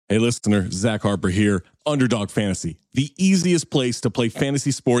Hey, listener, Zach Harper here. Underdog Fantasy, the easiest place to play fantasy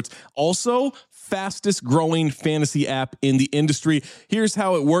sports. Also, fastest growing fantasy app in the industry. Here's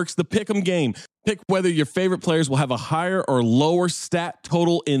how it works. The Pick'em game. Pick whether your favorite players will have a higher or lower stat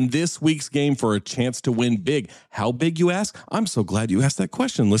total in this week's game for a chance to win big. How big, you ask? I'm so glad you asked that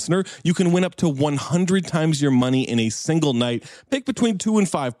question, listener. You can win up to 100 times your money in a single night. Pick between 2 and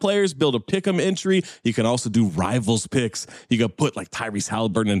 5 players. Build a Pick'em entry. You can also do rivals picks. You can put like Tyrese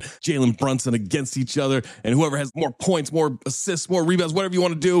Halliburton and Jalen Brunson against each other, and whoever has more points, more assists, more rebounds, whatever you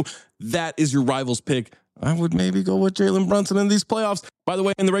want to do, that is your rivals pick. I would maybe go with Jalen Brunson in these playoffs. By the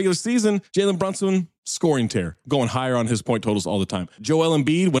way, in the regular season, Jalen Brunson, scoring tear, going higher on his point totals all the time. Joel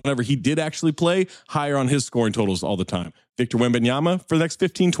Embiid, whenever he did actually play, higher on his scoring totals all the time. Victor Wembanyama, for the next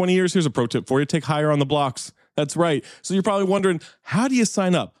 15, 20 years, here's a pro tip for you. Take higher on the blocks. That's right. So you're probably wondering, how do you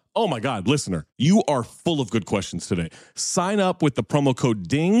sign up? Oh my God, listener, you are full of good questions today. Sign up with the promo code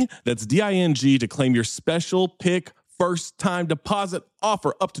DING, that's D-I-N-G, to claim your special pick first time deposit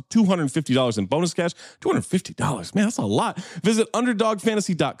offer up to $250 in bonus cash. $250, man, that's a lot. Visit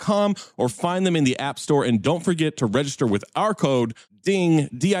underdogfantasy.com or find them in the App Store. And don't forget to register with our code DING,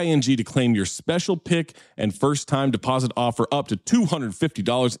 D-I-N-G, to claim your special pick and first time deposit offer up to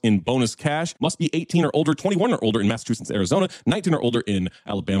 $250 in bonus cash. Must be 18 or older, 21 or older in Massachusetts, Arizona, 19 or older in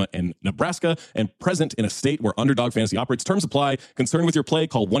Alabama and Nebraska, and present in a state where Underdog Fantasy operates. Terms apply. Concerned with your play,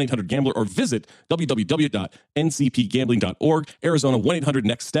 call 1-800-GAMBLER or visit www.ncpgambling.org. Arizona,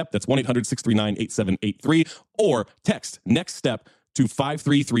 1-800-NEXT-STEP. That's 1-800-639-8783. Or text NEXT STEP to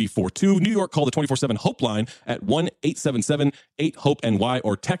 53342. New York, call the 24/7 Hope line at 1-877-8-HOPE-NY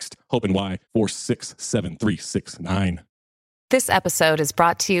or text HOPE-NY 467-369. This episode is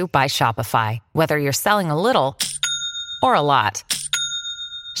brought to you by Shopify. Whether you're selling a little or a lot,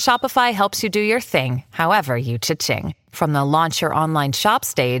 Shopify helps you do your thing, however you cha-ching. From the launch your online shop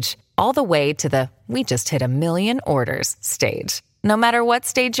stage, all the way to the we just hit 1 million orders stage. No matter what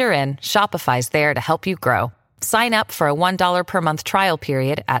stage you're in, Shopify's there to help you grow. Sign up for a $1 per month trial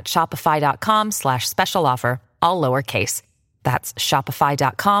period at shopify.com/special offer, all lowercase. That's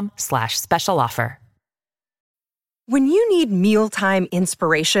shopify.com/special offer. When you need mealtime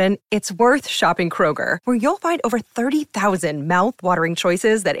inspiration, it's worth shopping Kroger, where you'll find over 30,000 mouth-watering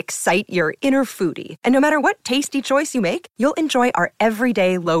choices that excite your inner foodie. And no matter what tasty choice you make, you'll enjoy our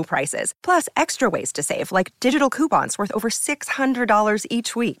everyday low prices, plus extra ways to save, like digital coupons worth over $600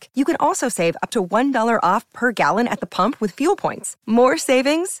 each week. You can also save up to $1 off per gallon at the pump with fuel points. More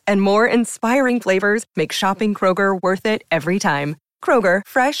savings and more inspiring flavors make shopping Kroger worth it every time. Kroger,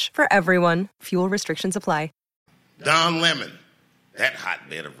 fresh for everyone. Fuel restrictions apply. Don Lemon, that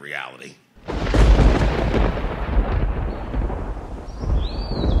hotbed of reality.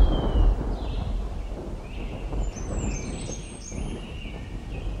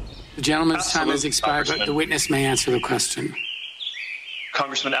 The gentleman's time has expired, but the witness may answer the question.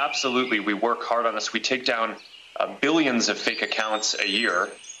 Congressman, absolutely. We work hard on this. We take down billions of fake accounts a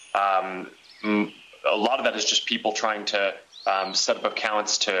year. A lot of that is just people trying to set up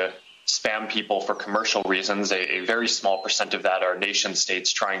accounts to spam people for commercial reasons. A very small percent of that are nation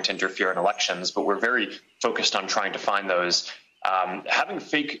states trying to interfere in elections, but we're very focused on trying to find those. Having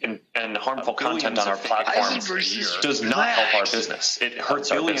fake and harmful content on our platforms does not help our business. It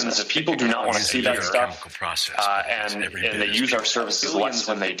hurts our business. People do not want to see that stuff, and they use our services less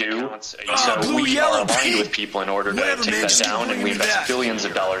when they do. So we are aligned with people in order to take that down, and we invest billions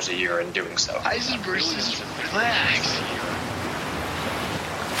of dollars a year in doing so. Relax.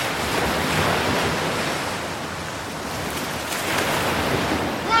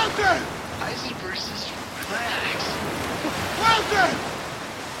 Wilson! Heisenberg says relax. Wilson!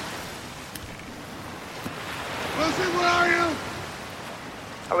 Wilson, where are you?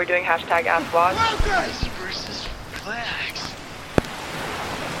 Are we doing hashtag AskWOD? Wilson! Heisenberg says relax.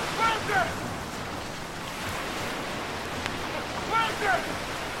 Wilson! Wilson!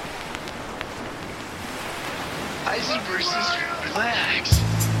 Heisenberg says relax.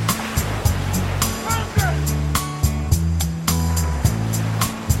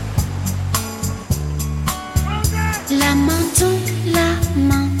 La main dans la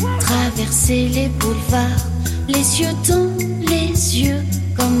main, traverser les boulevards, les yeux dans les yeux,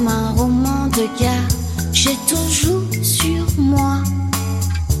 comme un roman de gare. J'ai toujours sur moi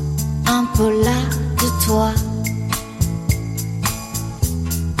un polar de toi.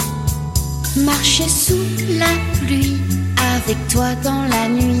 Marcher sous la pluie, avec toi dans la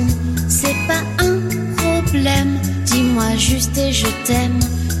nuit, c'est pas un problème. Dis-moi juste et je t'aime.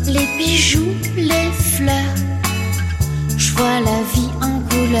 Les bijoux, les fleurs, je vois la vie en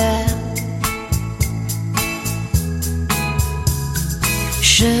couleur.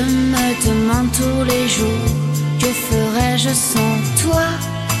 Je me demande tous les jours, que ferais-je sans toi?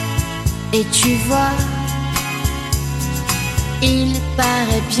 Et tu vois, il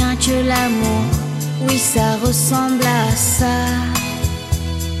paraît bien que l'amour, oui, ça ressemble à ça.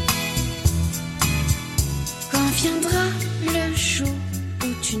 Quand viendra le jour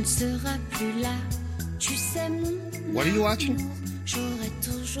où tu ne seras plus là, tu sais mon What are you watching? amour, j'aurai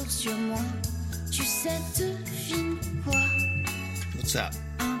toujours sur moi, tu sais, devine quoi? What's that?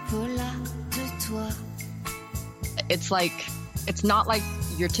 Un polar de toi. It's not like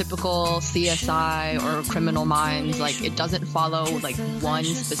your typical CSI or Criminal Minds. Like, it doesn't follow like one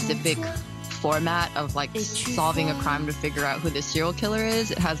specific format of like solving a crime to figure out who the serial killer is.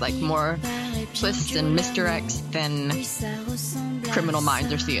 It has like more twists and misdirects than Criminal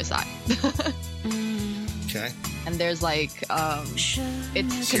Minds or CSI. Okay. And there's like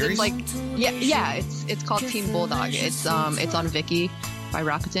it's because it's like it's called Teen Bulldog. It's on Viki by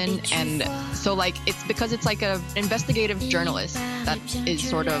Rakuten, and so like it's because it's like a investigative journalist that is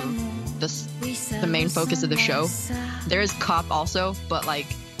sort of the main focus of the show. There is cop also, but like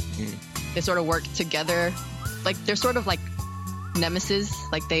they sort of work together. Like they're sort of like nemesis.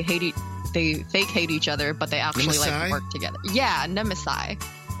 Like they fake hate each other, but they actually like work together. Yeah, nemesi.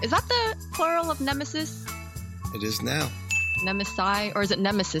 Is that the plural of nemesis? It is now. Nemesi, or is it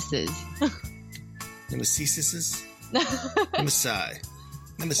nemesises? Nemesises? Nemesi. Nemesi.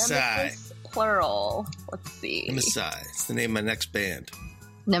 Nemesis, plural. Let's see. Nemesi. It's the name of my next band.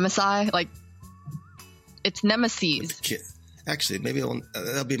 Nemesi? Like, it's nemesis. Actually, maybe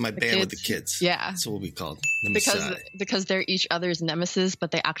that'll be my band with the kids. Yeah. That's what we'll be called. Nemesi. Because they're each other's nemesis,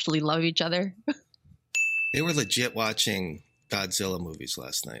 but they actually love each other. They were legit watching Godzilla movies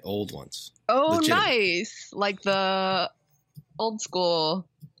last night. Old ones. Oh, nice. Like the old school,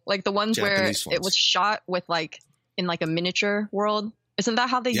 like the ones Japanese where it was shot with like in like a miniature world. Isn't that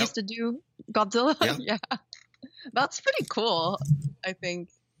how they used to do Godzilla? Yep. Yeah. That's pretty cool. I think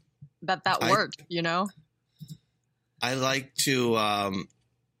that worked, you know? I like to,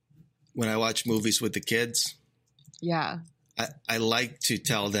 when I watch movies with the kids. Yeah. I like to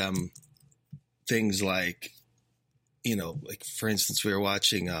tell them things like, you know, like for instance, we were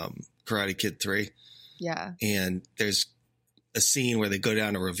watching Karate Kid 3. Yeah. And there's a scene where they go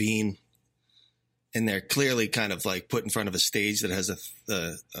down a ravine and they're clearly kind of like put in front of a stage that has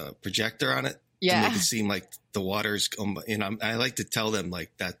a projector on it. Yeah. To make it seem like the water's, I like to tell them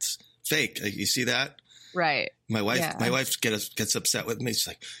like that's fake. Like, you see that? Right. My wife gets upset with me. She's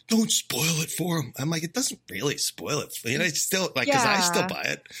like, "Don't spoil it for him." I'm like, it doesn't really spoil it. You know, it's still like, because I still buy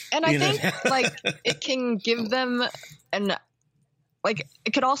it. And I think like it can give them like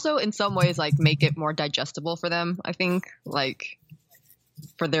it could also in some ways like make it more digestible for them. I think like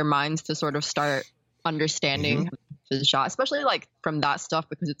for their minds to sort of start understanding the shot, especially like from that stuff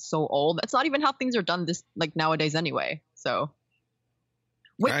because it's so old. That's not even how things are done this like nowadays anyway. So.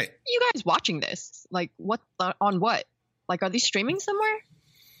 When are you guys watching this? Like, on what? Like, are these streaming somewhere?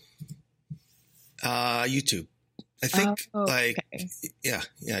 YouTube. I think,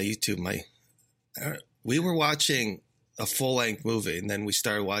 YouTube. We were watching a full-length movie, and then we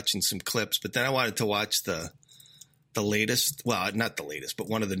started watching some clips. But then I wanted to watch the latest. Well, not the latest, but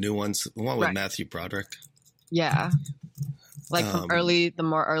one of the new ones. The one with Matthew Broderick. Yeah, like from the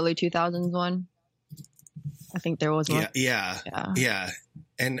more early 2000s one. I think there was one. Yeah.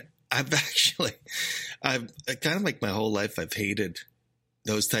 And I've kind of like my whole life, I've hated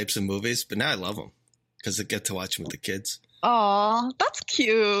those types of movies, but now I love them because I get to watch them with the kids. Oh, that's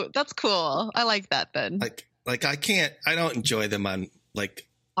cute. That's cool. I like that then. Like I don't enjoy them on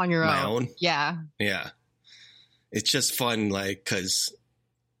your my own. Yeah. Yeah. It's just fun. Like, cause,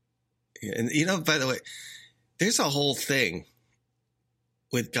 and you know, by the way, there's a whole thing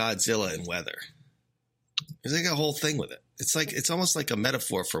with Godzilla and weather. There's like a whole thing with it. It's almost like a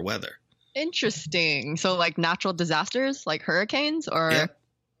metaphor for weather. Interesting. So like natural disasters, like hurricanes, or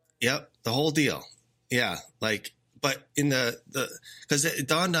Yep. The whole deal. Yeah. Like, but in because it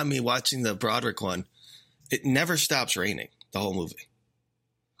dawned on me watching the Broderick one, it never stops raining the whole movie.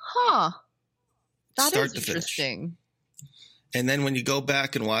 Huh. That Start is to interesting. Finish. And then when you go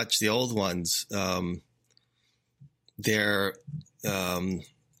back and watch the old ones, they're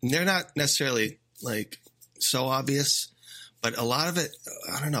not necessarily like so obvious, but a lot of it,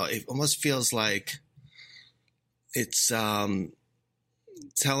 I don't know, it almost feels like it's telling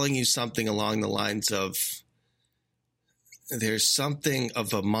you something along the lines of there's something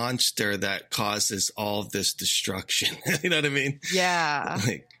of a monster that causes all of this destruction. You know what I mean? Yeah.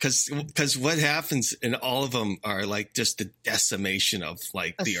 Because what happens in all of them are like just the decimation of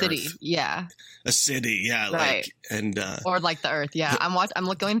like A the city. earth. Yeah. A city, yeah. Right. Like and Or like the earth. Yeah. I'm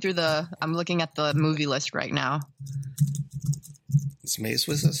looking at the movie list right now. is Mace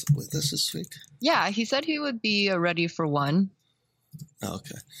with us this week? Yeah, he said he would be ready for one. Oh,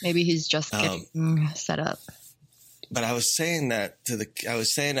 okay. Maybe he's just getting set up. But I was saying that to the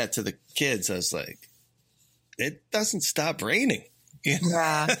kids. I was like, it doesn't stop raining. You know?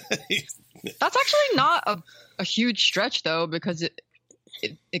 Yeah. That's actually not a huge stretch though, because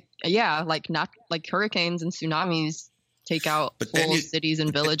like hurricanes and tsunamis take out whole cities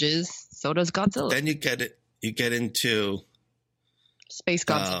and villages. So does Godzilla. Then you get into Space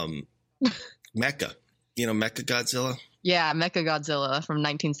Godzilla. Mecha. You know Mecha Godzilla? Yeah, Mecha Godzilla from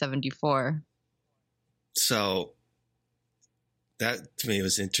 1974. So that to me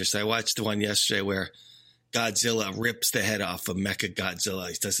was interesting. I watched the one yesterday where Godzilla rips the head off of Mecha Godzilla.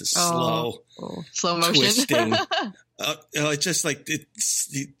 He does a slow motion twisting. It's just like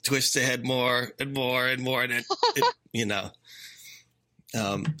he twists the head more and more and more, and you know.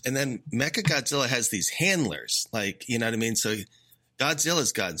 And then Mecha Godzilla has these handlers, like, you know what I mean. So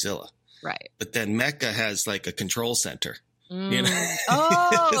Godzilla's Godzilla, right? But then Mecha has like a control center. You know?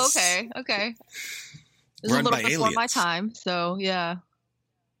 Oh, okay. This Run is a little by before aliens. my time, so yeah.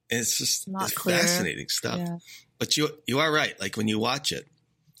 It's just Not clear. fascinating stuff. Yeah. But you are right. Like when you watch it,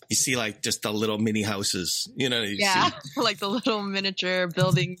 you see like just the little mini houses. You know, you Yeah, see, like the little miniature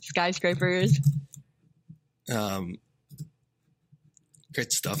building skyscrapers. Great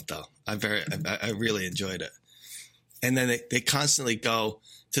stuff, though. I really enjoyed it. And then they constantly go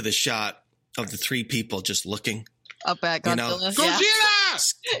to the shot of the three people just looking Up at Godzilla.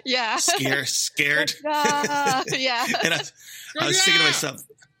 Godzilla! Yeah. Scared. Yeah. And I was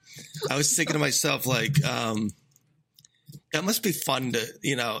thinking to myself, like, that must be fun to,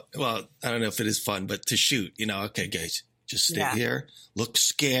 you know, well, I don't know if it is fun, but to shoot, you know, okay, guys, just stay here. Look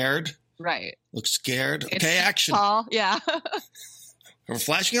scared. Right. Look scared. It's okay, action. Tall. Yeah. We're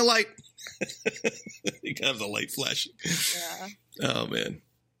flashing a light. You can have the light flashing. Yeah. Oh, man.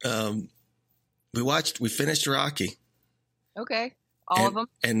 We finished Rocky. Okay. All of them?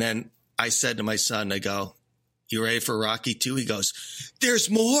 And then I said to my son, I go, you ready for Rocky 2? He goes, there's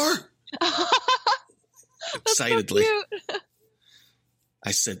more? Excitedly. So cute.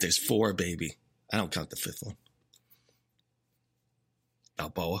 I said, there's 4, baby. I don't count the 5th one.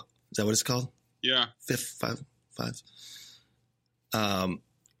 Balboa. Is that what it's called? Yeah. 5.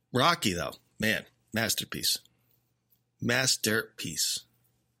 Rocky, though, man, masterpiece. Masterpiece.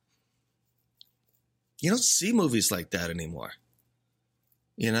 You don't see movies like that anymore.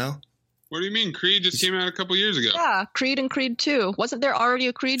 You know? What do you mean? Creed just came out a couple years ago. Yeah, Creed and Creed 2. Wasn't there already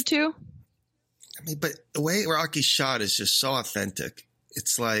a Creed 2? I mean, but the way Rocky's shot is just so authentic.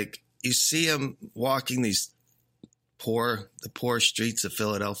 It's like you see him walking the poor streets of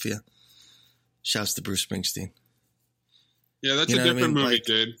Philadelphia. Shouts to Bruce Springsteen. Yeah, that's a different movie, like,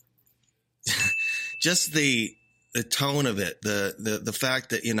 dude. Just the tone of it, the fact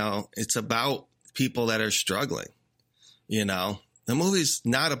that, you know, it's about people that are struggling. You know, the movie's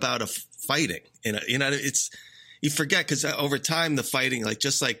not about fighting. You know, it's, you forget, because over time the fighting, like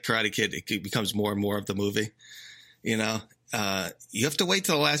just like Karate Kid, it becomes more and more of the movie. You know, you have to wait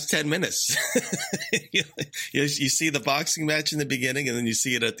till the last 10 minutes. you see the boxing match in the beginning, and then you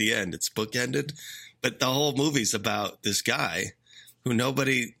see it at the end. It's bookended, but the whole movie's about this guy who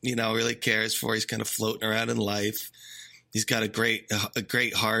nobody, you know, really cares for. He's kind of floating around in life. He's got a great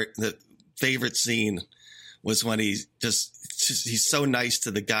heart. The favorite scene was when he's so nice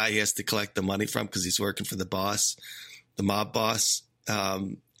to the guy he has to collect the money from, because he's working for the boss, the mob boss.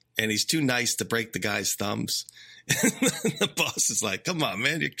 And he's too nice to break the guy's thumbs. The boss is like, come on,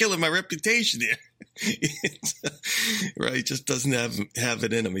 man, you're killing my reputation here. Right. He just doesn't have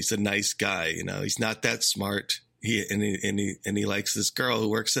it in him. He's a nice guy. You know, he's not that smart. He likes this girl who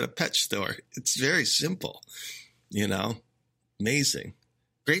works at a pet store. It's very simple, you know, amazing.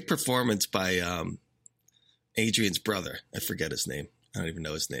 Great performance by Adrian's brother. I forget his name. I don't even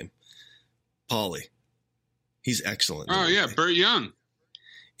know his name. Paulie. He's excellent. Oh, yeah. Burt Young.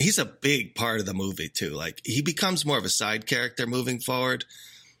 He's a big part of the movie, too. Like, he becomes more of a side character moving forward,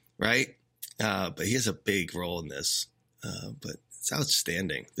 right? But he has a big role in this. But it's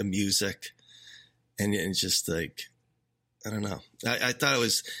outstanding. The music. And just like, I don't know. I thought it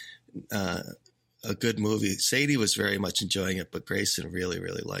was a good movie. Sadie was very much enjoying it, but Grayson really,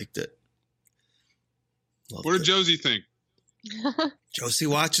 really liked it. What did Josie think? Josie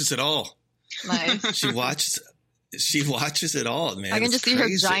watches it all. Nice. She watches. She watches it all, man. I can just see her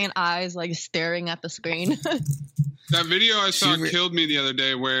crazy. giant eyes like staring at the screen. That video I saw killed me the other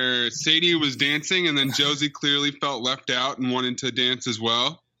day where Sadie was dancing and then Josie clearly felt left out and wanted to dance as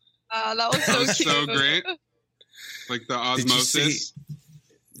well. That was so That was cute. so great. Like the osmosis.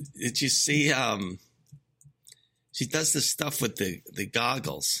 Did you see she does this stuff with the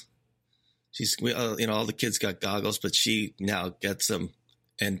goggles. She's all the kids got goggles, but she now gets them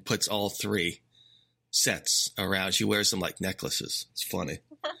and puts all 3 sets around. She wears them like necklaces. It's funny.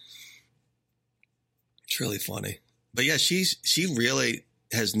 It's really funny. But yeah, she really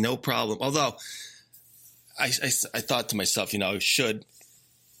has no problem. Although I thought to myself, I should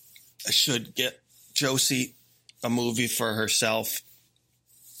get Josie a movie for herself.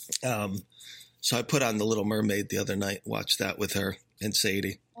 So I put on The Little Mermaid the other night, watched that with her and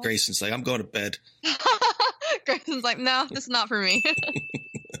Sadie. Grayson's like, I'm going to bed. Grayson's like, no, this is not for me.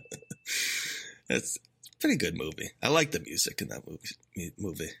 It's a pretty good movie. I like the music in that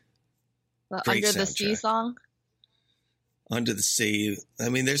movie. The Great Under the Sea soundtrack. song? Under the Sea. I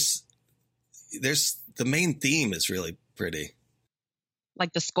mean, there's the main theme is really pretty.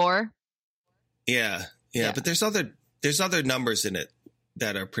 Like the score? Yeah. But there's other numbers in it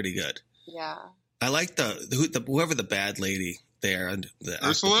that are pretty good. Yeah. I like whoever the bad lady there, and the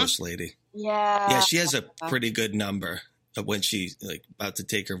Ursula? octopus lady. Yeah. Yeah, she has a pretty good number of when she's like about to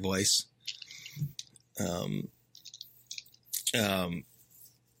take her voice.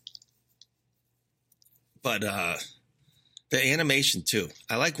 But the animation too.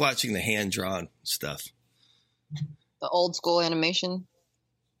 I like watching the hand-drawn stuff. The old school animation.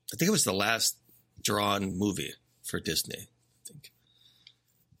 I think it was the last drawn movie for Disney. I think.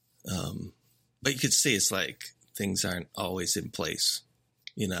 But you could see it's like things aren't always in place,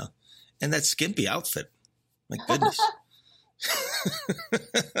 And that skimpy outfit, my goodness.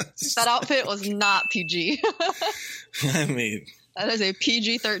 That outfit was not PG. I mean, that is a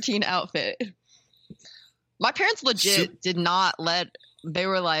PG-13 outfit. My parents legit did not they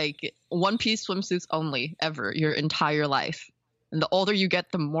were like one-piece swimsuits only ever your entire life. And the older you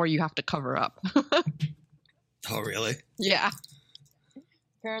get, the more you have to cover up. Oh, really? Yeah.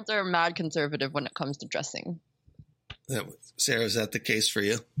 Parents are mad conservative when it comes to dressing. Sarah, is that the case for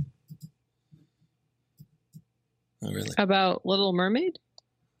you? Oh, really? About Little Mermaid?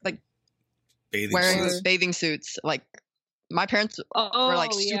 Like wearing bathing suits. Like my parents were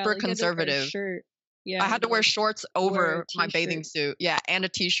like super conservative. Shirt. Yeah, I had to wear shorts over my t-shirt. bathing suit. Yeah, and a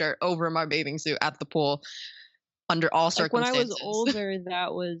t-shirt over my bathing suit at the pool under all circumstances. When I was older,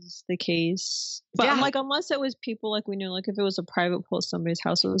 that was the case. But Yeah. I'm like, unless it was people like we knew, like if it was a private pool at somebody's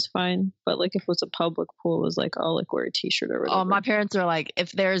house, it was fine. But like if it was a public pool, it was like, oh, like wear a t-shirt or whatever. Oh, my parents are like,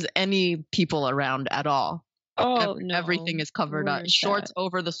 if there's any people around at all, no, everything is covered we up. weren't Shorts that.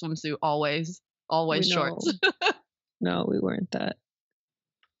 over the swimsuit, always shorts. No, we weren't that.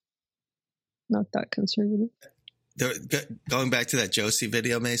 Not that conservative. Going back to that Josie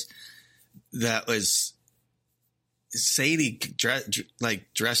video, Mace, that was Sadie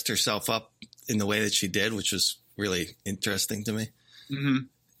dressed herself up in the way that she did, which was really interesting to me.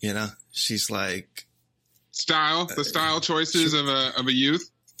 Mm-hmm. She's like the style choices of a youth.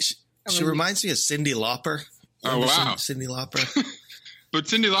 She reminds me of Cyndi Lauper. Oh, wow. Cyndi Lauper. But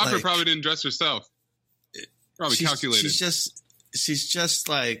Cyndi Lauper probably didn't dress herself. Probably calculated. She's just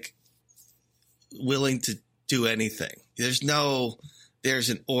like willing to do anything. There's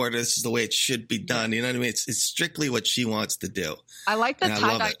an order. This is the way it should be done. You know what I mean? It's strictly what she wants to do. I like the And I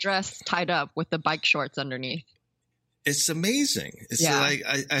love tie-dye it. dress tied up with the bike shorts underneath. It's amazing. It's Yeah, like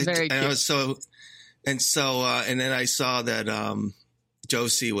very I was cute. and then I saw that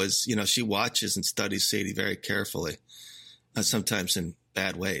Josie was, she watches and studies Sadie very carefully, sometimes in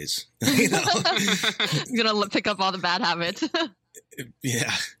bad ways. You're gonna pick up all the bad habits.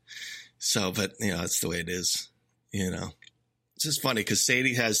 Yeah. So, but it's the way it is. It's just funny because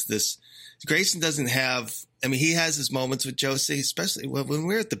Sadie has this. Grayson doesn't have. I mean, he has his moments with Josie, especially when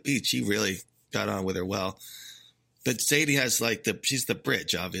we're at the beach. He really got on with her well. But Sadie has she's the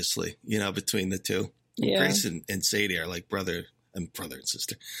bridge, obviously. Between the two. Yeah. Grayson and Sadie are like brother and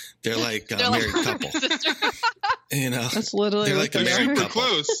sister. They're like a married couple. That's literally they're what like a they married are. couple.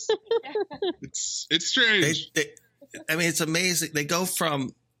 Close. It's strange. I mean, it's amazing. They go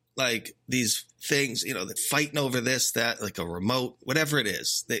from like these things, they're fighting over this, that, like a remote, whatever it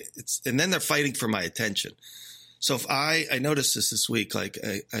is. And then they're fighting for my attention. So if I noticed this week, like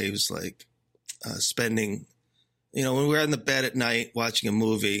I was like spending, when we're in the bed at night watching a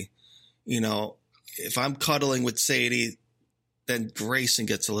movie, if I'm cuddling with Sadie, then Grayson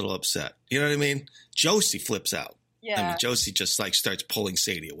gets a little upset. You know what I mean? Josie flips out. Yeah. I mean, Josie just like starts pulling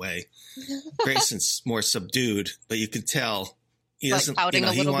Sadie away. Grayson's more subdued, but you can tell he doesn't. Pouting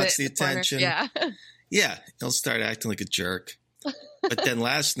a he little wants bit the in corner. attention. Yeah. Yeah, he'll start acting like a jerk. But then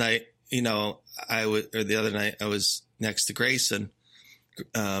last night, the other night, I was next to Grayson,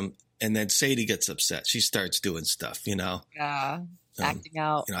 and then Sadie gets upset. She starts doing stuff, Yeah. Acting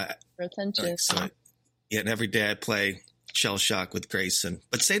out for attention. And every day I play Shell Shock with Grayson,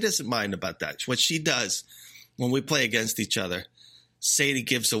 but Sadie doesn't mind about that. What she does when we play against each other, Sadie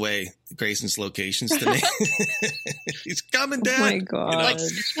gives away Grayson's locations to me. He's coming down. Oh my God. Like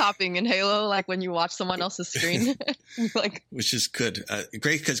hopping in Halo, like when you watch someone else's screen. Like, which is good.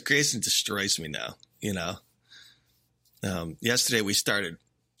 Great, because Grayson destroys me now, Yesterday we started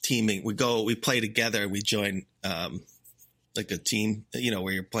teaming. We play together. We join like a team,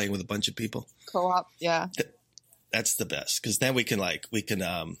 where you're playing with a bunch of people. Co-op, yeah. That's the best, because then we can work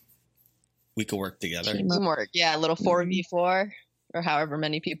together. Teamwork, yeah. A little 4v4 or however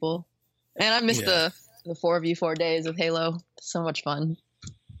many people. And I missed the 4v4 days of Halo. So much fun.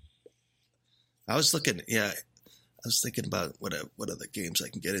 I was thinking about what other games I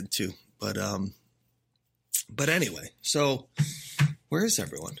can get into, but anyway. So, where is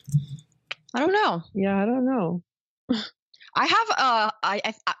everyone? I don't know. Yeah, I don't know. I have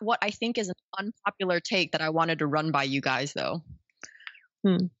what I think is an unpopular take that I wanted to run by you guys, though.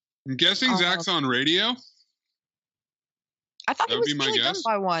 I'm guessing Zach's on radio. I thought he was really done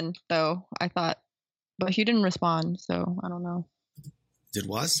by one, though. I thought, but he didn't respond, so I don't know. Did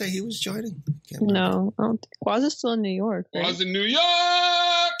Waz say he was joining? No, I don't think. Waz is still in New York. Right? Waz in New York.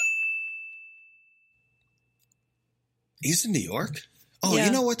 He's in New York. Oh,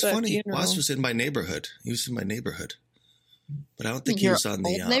 you know what's funny? Waz was in my neighborhood. He was in my neighborhood, but I don't think he was on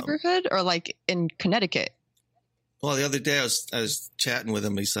the neighborhood or like in Connecticut. Well, the other day I was chatting with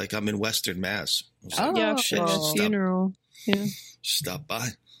him. He's like, "I'm in Western Mass." I was yeah, for a funeral. Yeah, stop by.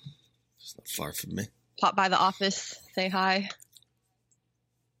 It's not far from me. Pop by the office, say hi.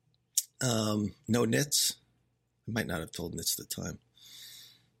 No Nitz. I might not have told Nitz the time. I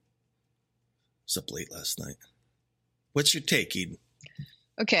was up late last night. What's your take, Eden?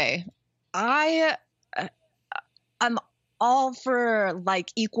 Okay, I'm all for like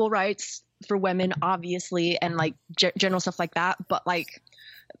equal rights for women, obviously, and like general stuff like that. But like,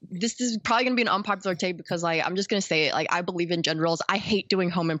 this is probably gonna be an unpopular take because like I'm just gonna say it. Like, I believe in generals. I hate doing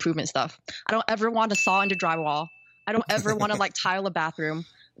home improvement stuff. I don't ever want to saw into drywall. I don't ever want to like tile a bathroom.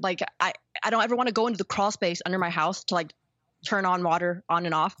 Like I don't ever want to go into the crawl space under my house to like turn on water on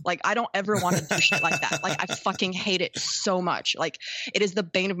and off. Like, I don't ever want to do shit like that. Like, I fucking hate it so much. Like, it is the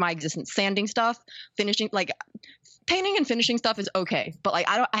bane of my existence. Sanding stuff, finishing, like painting and finishing stuff is okay, but like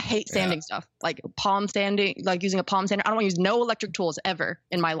I hate sanding stuff. Like palm sanding, like using a palm sander. I don't want to use no electric tools ever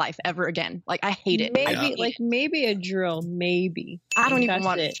in my life ever again. Like, I hate it. Maybe a drill, maybe. I don't even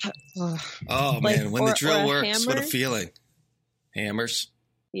want it. Oh man, when the drill works, what a feeling. Hammers.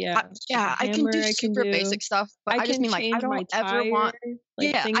 Yeah, I can do super basic stuff, but I just mean like I don't ever want things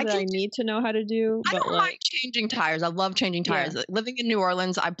that I need to know how to do. I don't like changing tires. I love changing tires. Yeah. Living in New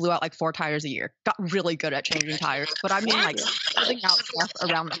Orleans, I blew out like 4 tires a year. Got really good at changing tires, but I mean like building out stuff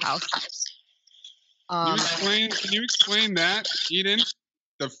around the house. Can you explain that, Eden?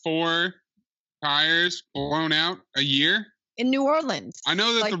 The 4 tires blown out a year in New Orleans. I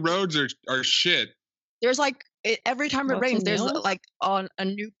know that the roads are shit. There's like every time it rains, there's like on a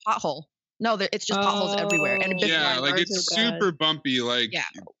new pothole. No, it's just potholes everywhere, and it's super bumpy. Like,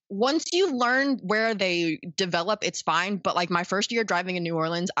 once you learn where they develop, it's fine. But like my first year driving in New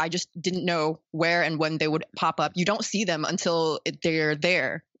Orleans, I just didn't know where and when they would pop up. You don't see them until they're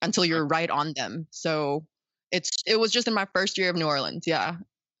there, until you're right on them. So it was just in my first year of New Orleans. Yeah,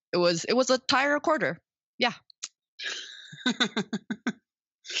 it was a tire a quarter. Yeah.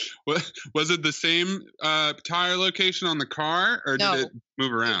 Was it the same tire location on the car, or did it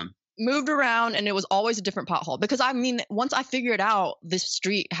move around? Moved around, and it was always a different pothole. Because I mean, once I figured out this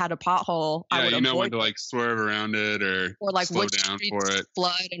street had a pothole, I would avoid when to like swerve around it or like slow which down streets for it.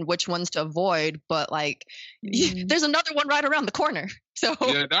 Flood and which ones to avoid. But like, there's another one right around the corner. So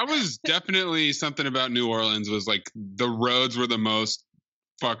yeah, that was definitely something about New Orleans. Was like the roads were the most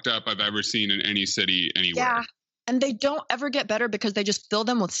fucked up I've ever seen in any city anywhere. Yeah. And they don't ever get better because they just fill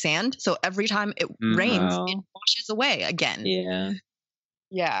them with sand. So every time it rains, it washes away again. Yeah.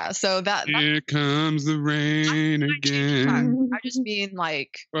 Yeah. So here comes the rain again. I just mean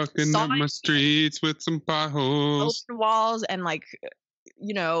like fucking up my streets with some potholes, open walls, and like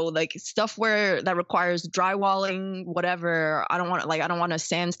like stuff that requires drywalling, whatever. I don't want to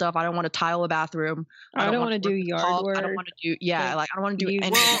sand stuff. I don't want to tile a bathroom. I don't want to do yard work. I don't want to do I don't want to do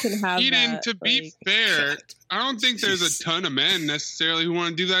anything. Well, Eden, to be fair, I don't think there's a ton of men necessarily who want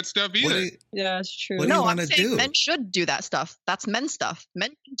to do that stuff either. Yeah, it's true. What do you want to do? Men should do that stuff. That's men's stuff. Men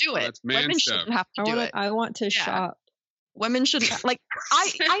can do it. Women shouldn't have to do it. I want to shop. Women should I'm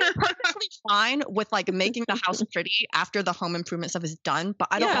perfectly fine with like making the house pretty after the home improvement stuff is done, but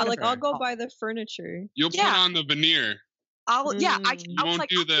I don't want I'll go buy the furniture. You'll put on the veneer. I won't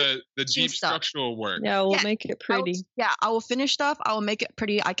do the deep structural work. Yeah, we'll make it pretty. I will finish stuff. I will make it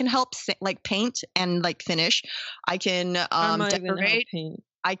pretty. I can help paint and like finish. I can decorate.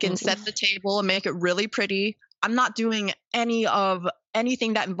 I can set the table and make it really pretty. I'm not doing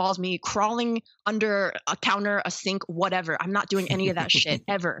anything that involves me crawling under a counter, a sink, whatever. I'm not doing any of that shit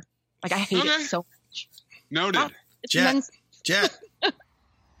ever. Like I hate it so much. Noted. Jet.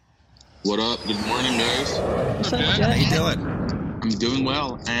 What up? Good morning, guys. What's up, Jet? How you doing? I'm doing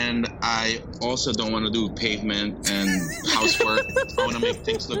well, and I also don't want to do pavement and housework. I want to make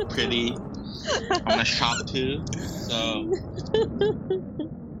things look pretty. I want to shop too. So.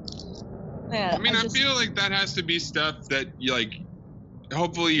 I mean, I feel like that has to be stuff that you like.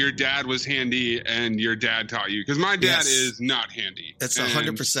 Hopefully, your dad was handy and your dad taught you. Because my dad is not handy. That's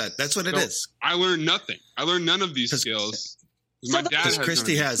 100%. That's what it is. I learned nothing. I learned none of these skills. My dad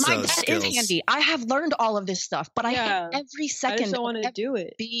Christy has my those dad skills. is handy. I have learned all of this stuff, but I hate every second. I just don't want to do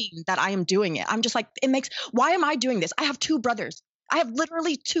it. Being that I am doing it, I'm just like why am I doing this? I have 2 brothers. I have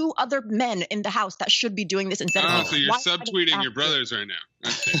literally 2 other men in the house that should be doing this instead of me. So you're subtweeting your brothers right now.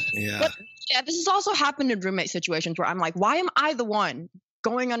 Okay. Yeah. This has also happened in roommate situations where I'm like, why am I the one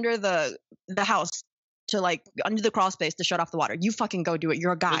going under the house to like under the crawl space to shut off the water? You fucking go do it.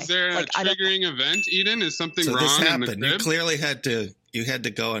 You're a guy. Was there a triggering event, Eden? Is something wrong this happened. in the crib? You clearly had to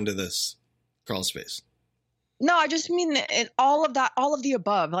go under this crawl space. No, I just mean all of the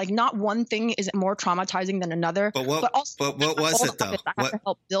above. Like, not one thing is more traumatizing than another. But what was it though? I have to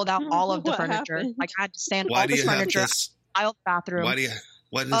help build out all of the furniture. Happened? Like, I had to sand all this furniture, tile the bathroom.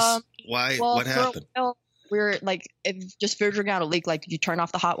 What happened? We're like, if just figuring out a leak, like you turn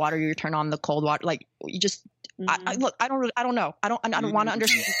off the hot water, you turn on the cold water, like you just. I don't know. I don't want to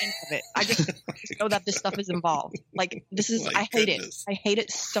understand any of it. I just know that this stuff is involved. Like, this is. I hate it. I hate it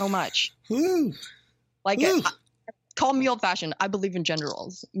so much. Woo. Like, call me old fashioned. I believe in gender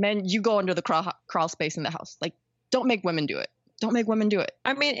roles. Men, you go under the crawl space in the house. Like, don't make women do it. Don't make women do it.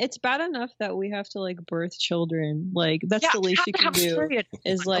 I mean, it's bad enough that we have to like birth children. Like, that's the least you can do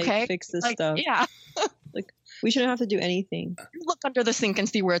is like fix this stuff. Yeah. Like, we shouldn't have to do anything. Look under the sink and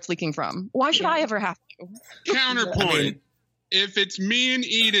see where it's leaking from. Why should I ever have to? Counterpoint. If it's me and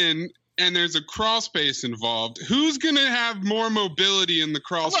Eden and there's a crawl space involved, who's going to have more mobility in the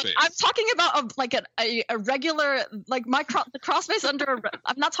crawl space? I'm talking about a regular, like the crawl space under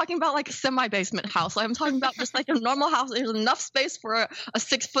I'm not talking about like a semi-basement house. I'm talking about just like a normal house. There's enough space for a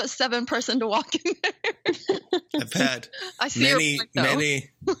 6'7" person to walk in there. I've had I've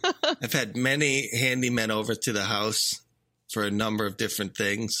had many handymen over to the house for a number of different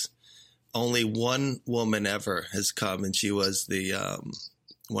things. Only one woman ever has come, and she was the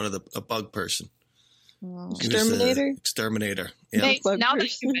a bug person. Exterminator. Yeah. Now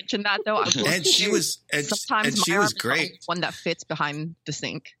that you mention that, though, she was great. One that fits behind the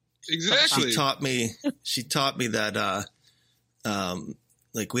sink. Exactly. She taught me that.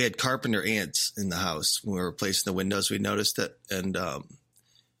 Like, we had carpenter ants in the house when we were replacing the windows. We noticed it, and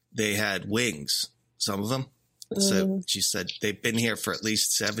they had wings. Some of them. So she said they've been here for at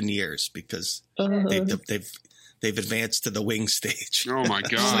least 7 years because they've advanced to the wing stage. Oh my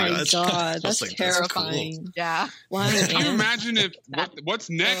god! Oh my god, that's terrifying. Cool. Yeah. Can you imagine if what's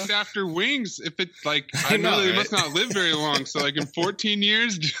next after wings? If it's like, I know they must not live very long. So like in 14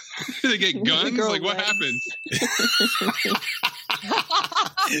 years, they get guns. Like what happens?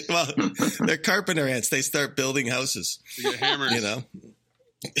 Well, they're carpenter ants. They start building houses. They get hammers. You know.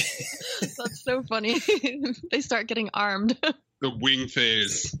 That's so funny. They start getting armed. The wing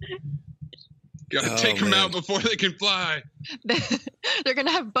phase. Gotta take them out before they can fly. They're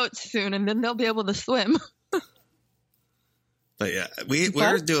gonna have boats soon, and then they'll be able to swim. But yeah,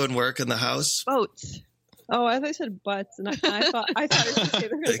 we're doing work in the house. Boats. Oh, I thought you said butts, and I thought it was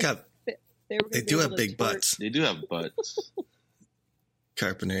gonna say they do have big butts. They do have butts.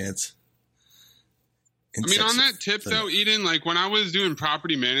 Carpenter ants. I mean, on that tip though, Eden, like when I was doing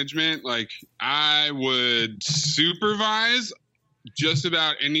property management, like I would supervise just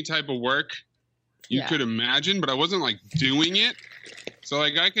about any type of work you could imagine, but I wasn't like doing it. So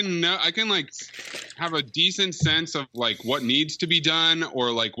like I can like have a decent sense of like what needs to be done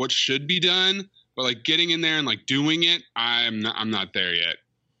or like what should be done, but like getting in there and like doing it, I'm not there yet.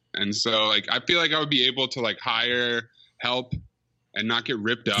 And so like I feel like I would be able to like hire help and not get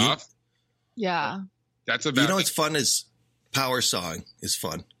ripped off. Yeah. That's about. You know what's fun is power sawing is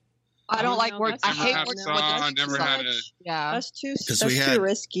fun. I don't like work. I hate working with I never had a. Yeah, that's too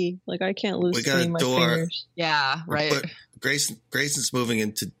risky. Like I can't lose my fingers. Yeah, right. But Grayson's moving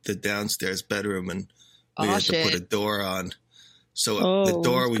into the downstairs bedroom, and we had to put a door on. So the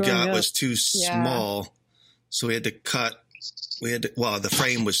door we got was too small, so we had to cut. The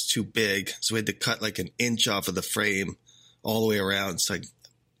frame was too big, so we had to cut like an inch off of the frame all the way around. It's like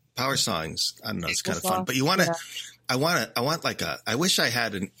power sawings. I don't know. It's kind of fun, but you want to. I want like I wish I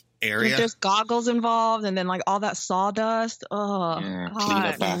had an area. Like there's goggles involved, and then like all that sawdust. Oh, yeah, clean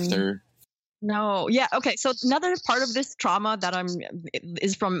up after. No, yeah, okay. So another part of this trauma that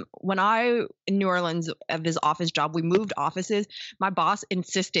is from when I in New Orleans at this office job. We moved offices. My boss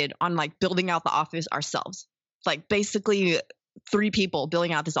insisted on like building out the office ourselves, like basically 3 people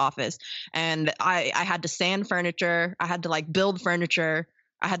building out this office, and I had to sand furniture. I had to like build furniture.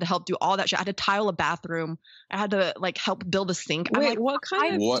 I had to help do all that shit. I had to tile a bathroom. I had to like help build a sink. Wait, like, what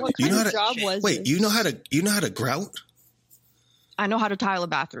kind of job was Wait, this? you know how to grout? I know how to tile a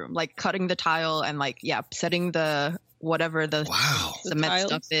bathroom, like cutting the tile and like setting the whatever the cement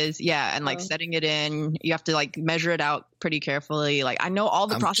stuff is. Yeah, and like setting it in. You have to like measure it out pretty carefully. Like I know all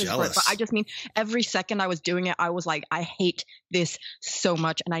the process for it, but I just mean every second I was doing it, I was like, I hate this so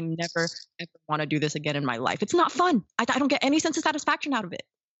much, and I never ever want to do this again in my life. It's not fun. I don't get any sense of satisfaction out of it.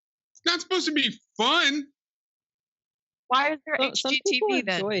 It's not supposed to be fun. Why is there HGTV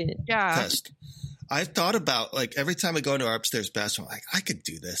then? Yeah. Test. I've thought about like every time I go into our upstairs bathroom, like I could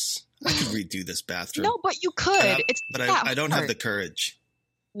do this. I could redo this bathroom. No, but you could. I don't have the courage.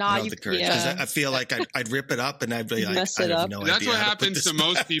 Nah, you because I feel like I'd rip it up and I'd be like, mess it up. No That's what happens to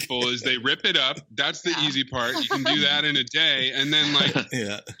most people is they rip it up. That's the easy part. You can do that in a day, and then like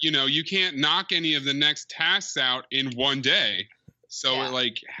you can't knock any of the next tasks out in one day. So it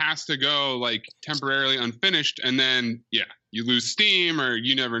like has to go like temporarily unfinished, and then you lose steam or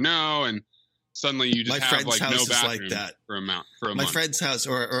you never know, and suddenly you just have like no bathroom like that. for a month. My friend's house,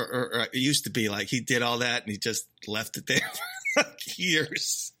 or it used to be like he did all that and he just left it there for like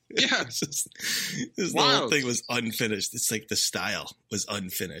years. Yeah, the whole thing was unfinished. It's like the style was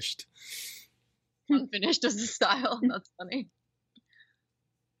unfinished. Unfinished as the style. That's funny.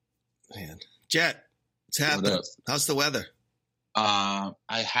 Man, Jet, what's happening? How's the weather? I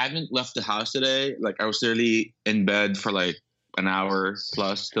haven't left the house today. Like I was literally in bed for like an hour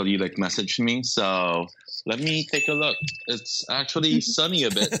plus till you like messaged me. So let me take a look. It's actually sunny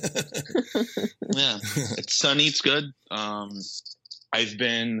a bit. Yeah, it's sunny. It's good. I've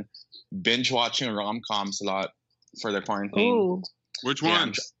been binge watching rom-coms a lot for the quarantine. Ooh. Which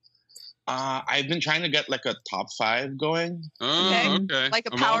ones? I've been trying to get like a top 5 going. Oh, okay. Like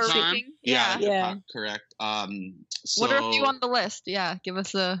a power ranking? Yeah. Correct. What are a few on the list? Yeah, give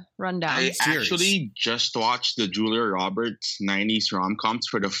us a rundown. I actually just watched the Julia Roberts 90s rom-coms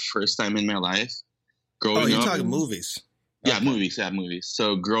for the first time in my life. You're talking movies. Yeah, movies.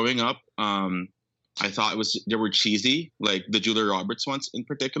 So growing up, I thought they were cheesy, like the Julia Roberts ones in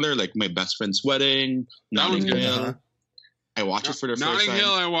particular, like My Best Friend's Wedding, Notting Hill. I watched it for the first time. Notting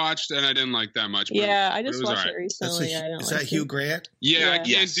Hill I watched and I didn't like that much. Yeah, I just watched it recently. Is that Hugh Grant? Yeah, I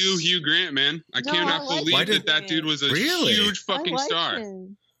can't do Hugh Grant, man. I cannot believe that dude was a huge fucking star.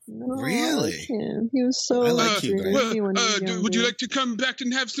 No, really? He was so. I like Hugh Grant. Would you like to come back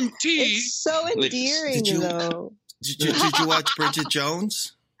and have some tea? It's so endearing, though. Did you watch Bridget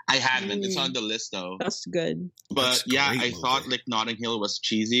Jones? I haven't. It's on the list though. That's good. But I thought like Notting Hill was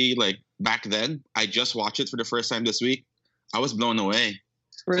cheesy. Like back then, I just watched it for the first time this week. I was blown away.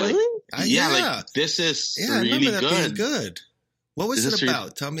 Really? Like, like this is really good. What was it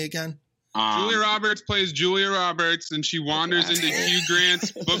about? Tell me again. Julia Roberts plays Julia Roberts, and she wanders into Hugh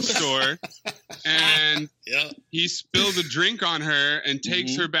Grant's bookstore, and he spills a drink on her and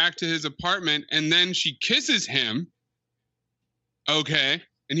takes her back to his apartment, and then she kisses him. Okay.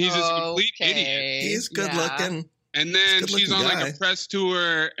 And he's this complete idiot. He's good looking. And then she's on like a press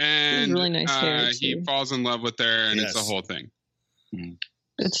tour, and really nice hair, he falls in love with her, and it's a whole thing.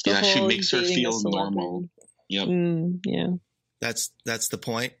 It's the whole she makes her feel normal. Yep. Yeah. That's the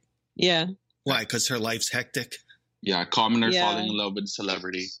point. Yeah. Why? Because her life's hectic. Yeah, commoner falling in love with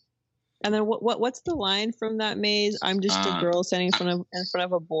celebrity. And then what's the line from that maze? I'm just a girl standing in front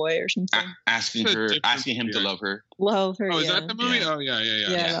of a boy or something. Asking him to love her. Love her. Oh, is that the movie? Yeah. Oh, yeah.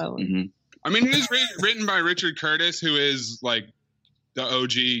 Yeah, that one. I mean, it is written by Richard Curtis, who is like the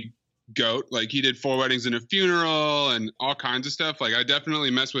OG goat. Like he did 4 Weddings and a Funeral and all kinds of stuff. Like I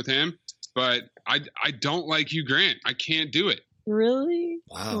definitely mess with him, but I don't like Hugh Grant. I can't do it. Really?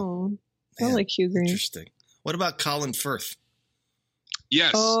 Wow. Oh, I don't like Hugh Grant. Interesting. What about Colin Firth?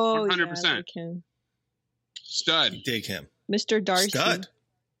 Yes, 100%. Yeah, I like him. Stud. You dig him. Mr. Darcy. Stud.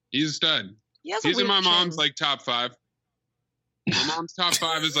 He's a stud. He's in my mom's like top 5. My mom's top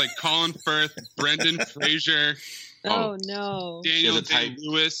 5 is like Colin Firth, Brendan Fraser. Oh no. Daniel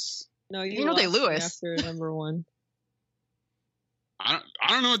Day-Lewis. No, Daniel Day-Lewis after number 1. I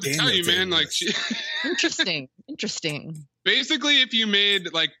don't know what to tell you, man. Like, interesting. Basically, if you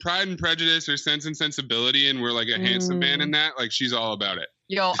made like Pride and Prejudice or Sense and Sensibility, and were like a handsome man in that, like she's all about it.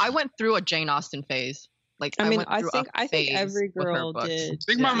 Yo, I went through a Jane Austen phase. Like, I think every girl did. I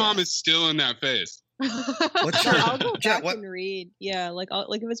think my mom is still in that phase. I'll go back and read. Yeah, like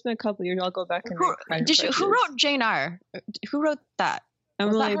if it's been a couple years, I'll go back and read. Who wrote Jane Eyre? Who wrote that?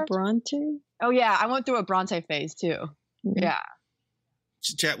 Emily Bronte. Oh yeah, I went through a Bronte phase too. Mm-hmm. Yeah.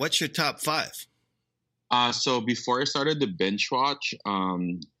 Chat, what's your top 5? So before I started the binge watch,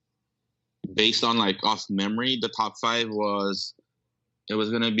 based on like off memory, the top 5 was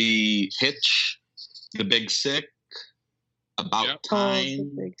gonna be Hitch, The Big Sick, About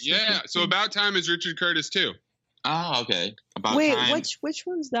Time. So About Time is Richard Curtis too. Oh, okay. Wait, which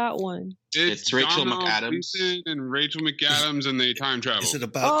one's that one? It's Rachel McAdams and Rachel McAdams, and they time travel. Is it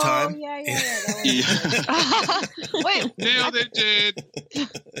About Time? Yeah. That one. Wait, nailed it, Jade.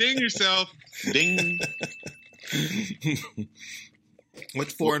 Ding yourself. Ding.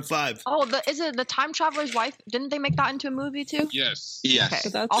 What's 4 and 5? Oh, is it The Time Traveler's Wife? Didn't they make that into a movie too? Yes. Okay.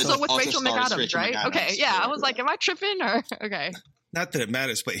 So also with Rachel McAdams, right? McAdams. Okay, yeah. I was like, am I tripping or okay? Not that it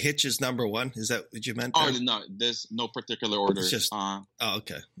matters, but Hitch is number 1. Is that what you meant? Oh no, there's no particular order. It's just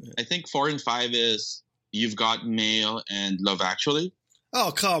okay. Yeah. I think 4 and 5 is You've Got Mail and Love Actually.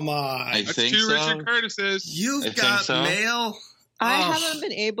 Oh come on! That's think 2 so. Richard Curtises. You've Got Mail. I haven't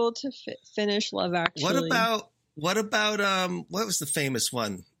been able to finish Love Actually. What about what was the famous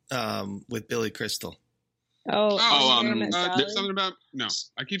one with Billy Crystal? Something about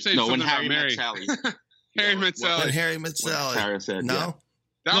I keep saying something about Mary. Harry Met Sally. Harry Met Sally. No?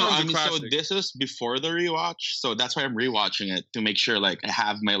 That one's a classic. So this is before the rewatch, so that's why I'm rewatching it to make sure like I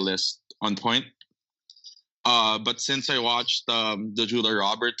have my list on point. But since I watched the Julia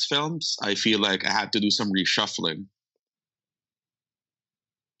Roberts films, I feel like I had to do some reshuffling.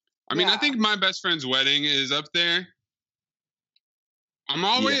 I mean, I think My Best Friend's Wedding is up there. I'm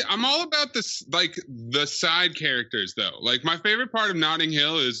all about this, like the side characters though. Like my favorite part of Notting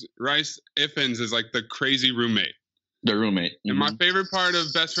Hill is Rhys Ifans is like the crazy roommate. The roommate. Mm-hmm. And my favorite part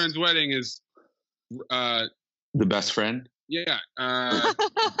of Best Friend's Wedding is the best friend. Yeah.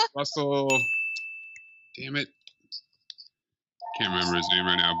 Russell. Damn it. Can't remember his name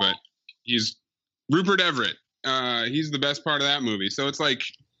right now, but he's Rupert Everett. He's the best part of that movie. So it's like,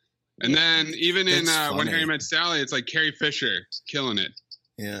 and then even in When Harry Met Sally, it's like Carrie Fisher killing it.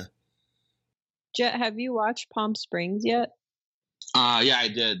 Yeah. Jet, have you watched Palm Springs yet? Yeah, I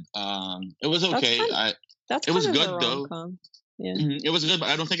did. It was okay. It was good though. Yeah. Mm-hmm. It was good, but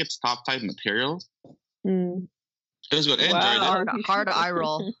I don't think it's top 5 material. Mm. It was good. I enjoyed it. Hard eye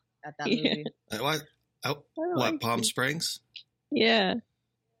roll at that movie. What Palm Springs? Yeah.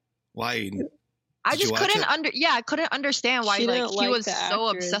 Why? I just couldn't I couldn't understand why he was so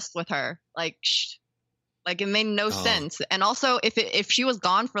obsessed with her. Like it made no sense. And also if she was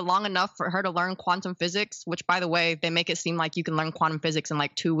gone for long enough for her to learn quantum physics, which by the way, they make it seem like you can learn quantum physics in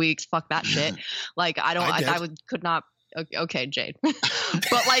like 2 weeks. Fuck that shit. Like could not. Okay, Jade.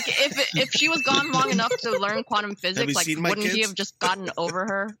 But like if she was gone long enough to learn quantum physics, like wouldn't he have just gotten over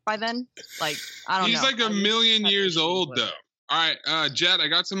her by then? Like I don't know. He's like a million years old though. All right, Jet, I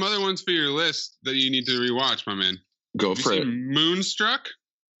got some other ones for your list that you need to rewatch, my man. Go for it. Moonstruck?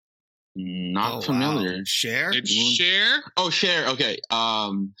 Not familiar. Wow. Cher? It's Cher? Oh, Cher. Okay.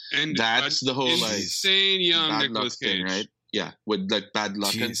 And that's the whole insane young Nicolas Cage, thing, right? Yeah, with like bad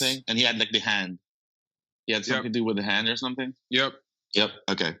luck and thing, and he had like the hand. He had something to do with the hand or something. Yep.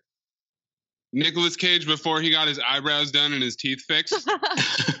 Okay. Nicolas Cage before he got his eyebrows done and his teeth fixed,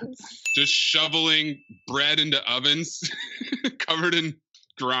 just shoveling bread into ovens covered in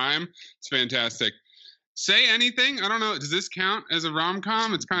grime. It's fantastic. Say Anything? I don't know. Does this count as a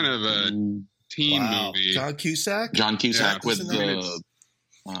rom-com? It's kind of a teen movie. John Cusack? John Cusack with the...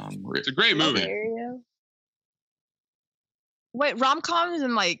 it's a great movie. Wait, rom-coms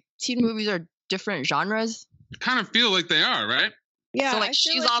and like teen movies are different genres? I kind of feel like they are, right? Yeah, so like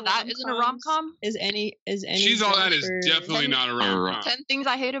She's All That isn't a rom-com? Is any She's All That is definitely not a rom-com. 10 Things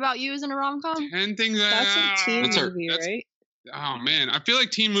I Hate About You isn't a rom-com? 10 Things That's a teen movie, right? Oh man, I feel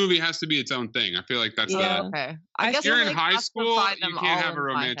like teen movie has to be its own thing. I feel like that's okay. I guess you're in like high school, you can't have a in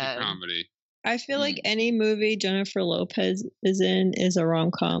my romantic head. comedy. I feel like any movie Jennifer Lopez is in is a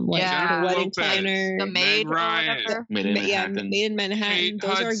rom-com. Like Yeah. The Wedding Lopez, Planner, The Maid or Ryan, whatever. Made in yeah, Manhattan. Made in Manhattan. Kate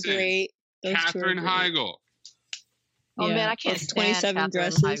Those Hudson, are great. Those Katherine two are great. Heigl. Oh Yeah. man, I can't Plus stand 27 Katherine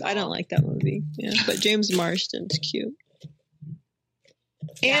Dresses. I Heigl. don't like that movie. Yeah, but James Marsden's cute.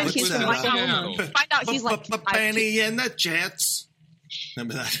 And What's he's from that? Oklahoma. Find out he's like Penny and the Jets.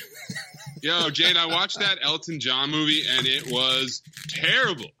 Remember that? Yo, Jade, I watched that Elton John movie and it was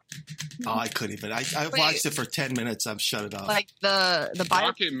terrible. Oh, I couldn't even. I watched it for 10 minutes. I'm shut it off. like the bio.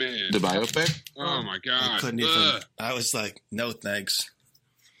 Rocket Man. The biopic? Oh my god. I couldn't even. Ugh, I was like, no thanks.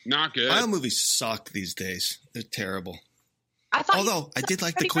 not good. Bio movies suck these days. They're terrible. I thought Although I did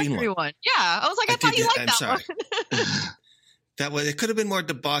like the Freddie Queen Mercury one. Yeah, I was like, I thought did- you liked I'm that sorry. one. That was. It could have been more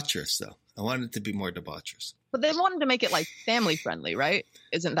debaucherous, though. I wanted it to be more debaucherous. But they wanted to make it like family friendly, right?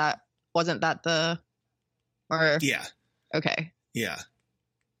 Wasn't that the or Yeah, okay? yeah.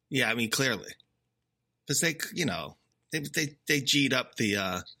 I mean, clearly, because they G'd up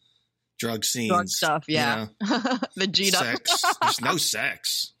the drug scenes, Drug stuff, yeah. You know, The G'd up. sex. There's no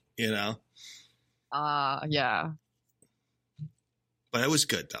sex, you know. Yeah. But it was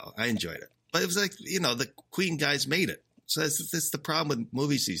good though. I enjoyed it. But it was like, the Queen guys made it. So that's the problem with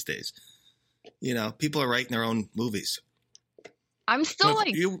movies these days. People are writing their own movies. I'm still But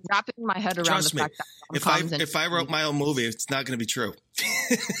like wrapping my head around Trust the me, fact that if I wrote my own movie, it's not going to be true.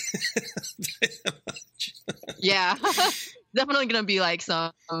 yeah, definitely gonna be like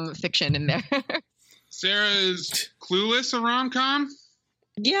some fiction in there. Sarah, is Clueless a rom-com?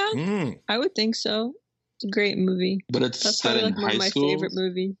 Yeah, I would think so. It's a great movie. But it's That's set probably in like one high of my school. favorite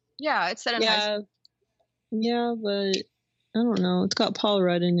movies. Yeah, it's set in high school. Yeah, but I don't know. It's got Paul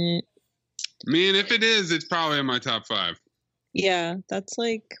Rudd in it. Man, if it is, it's probably in my top 5. Yeah, that's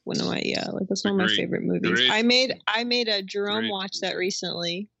like that's one of my Great. favorite movies. Great. I made a Jerome Great. watch that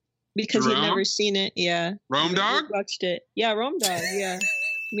recently because he'd Jerome? never seen it. Yeah, Rome Dog? We watched it. Yeah, Rome Dog. Yeah,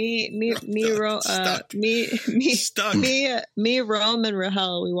 me, Rome, and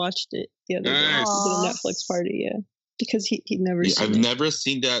Rahel. We watched it the other day. Nice. We did a Netflix party. Yeah, because he'd never seen I've it. never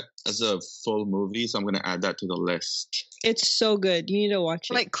seen that as a full movie, so I'm going to add that to the list. It's so good. You need to watch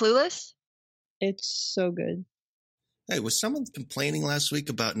it. Like Clueless. It's so good. Hey, was someone complaining last week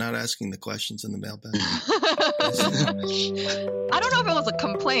about not asking the questions in the mailbag? I don't know if it was a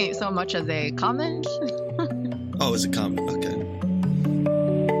complaint so much as a comment. Oh, it was a comment. Okay.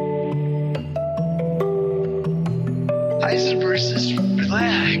 Heisenberg says,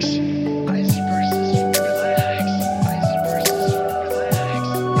 relax. Heisenberg says, relax. Heisenberg says, relax.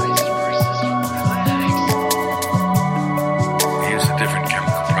 Heisenberg says, relax. We use a different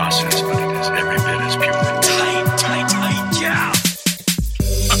chemical process, but it is every bit as pure. Tight, yeah.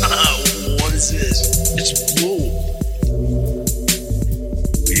 What is this? It's blue.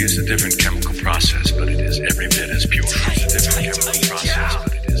 We use a different chemical process, but it is every bit as pure. We use a different chemical process,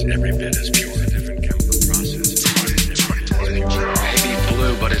 but it is every bit as pure. A different chemical process. Maybe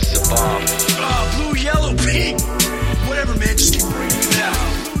blue, but it's the bomb. Blue, yellow, pink. Whatever, man, just keep bringing it out.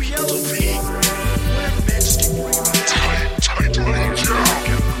 Blue, yellow, pink. Whatever, man, just keep bringing it out. Tight,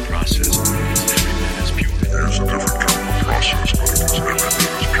 chemical process, but it is every bit as pure. There's a different chemical process, but it is every bit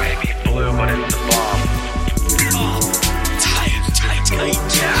as pure. Maybe blue, but it's the bomb. Tight,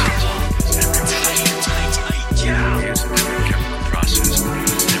 yeah. Yeah. We use a different chemical process, but it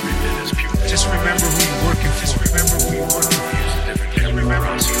is every bit as pure. Just remember who you're working for. Just remember who you're working for. Use a different chemical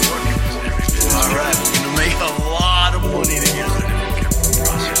process. All right, we're gonna make a lot of money together.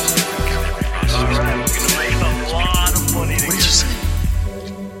 All right, we're gonna make a lot of money together. What did you say?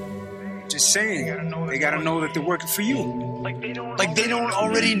 Just saying, they gotta know that they're working for you. Like they don't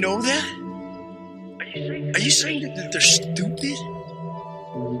already know that? Are you saying that they're stupid?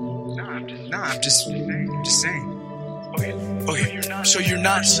 Nah, I'm just saying. Okay, so you're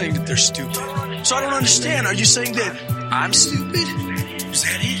not saying that they're stupid. So I don't understand. Are you saying that I'm stupid? Is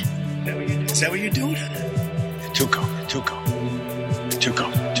that it? Is that what you're doing? Tuco.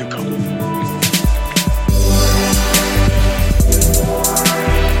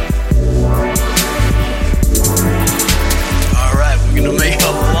 All right, we're gonna make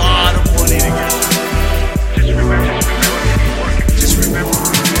a lot of money together. Just remember who you're working for. Just remember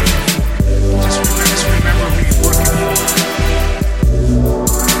who you're working for.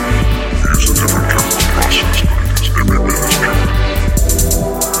 There's a different chemical process, but it's every bit as pure.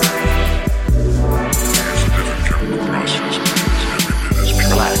 There's a different chemical process, but it's every bit as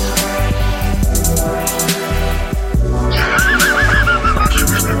pure.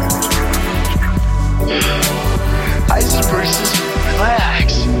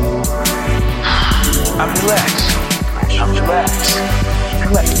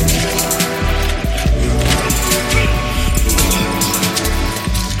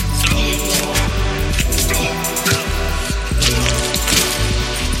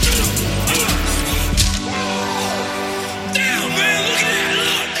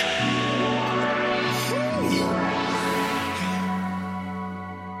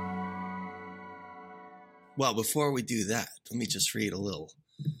 Well, before we do that, let me just read a little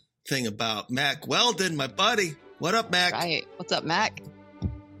thing about Mack Weldon, my buddy. What up, Mac? Right. What's up, Mac?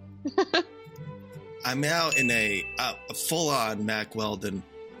 I'm now in a full-on Mack Weldon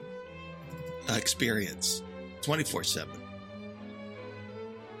experience, 24/7.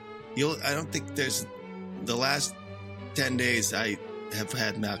 I don't think there's the last 10 days I have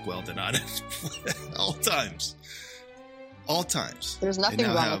had Mack Weldon on it. All times. There's nothing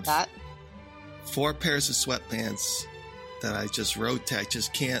wrong with that. 4 pairs of sweatpants that I just rotate. I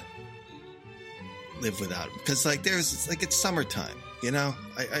just can't live without them. Because it's summertime, you know?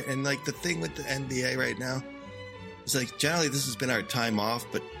 And like the thing with the NBA right now is like generally this has been our time off,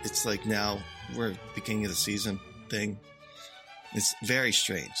 but it's like now we're beginning of the season thing. It's very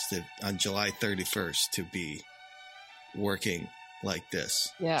strange that on July 31st to be working like this.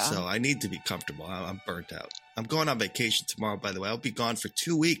 Yeah. So I need to be comfortable. I'm burnt out. I'm going on vacation tomorrow, by the way. I'll be gone for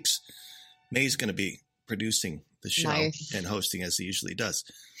 2 weeks. May's going to be producing the show and hosting as he usually does.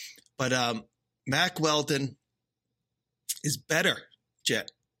 But Mack Weldon is better,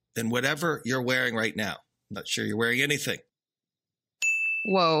 Jet, than whatever you're wearing right now. I'm not sure you're wearing anything.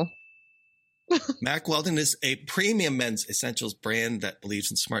 Whoa. Mack Weldon is a premium men's essentials brand that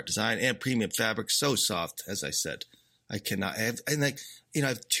believes in smart design and premium fabric. So soft, as I said. I cannot have, and I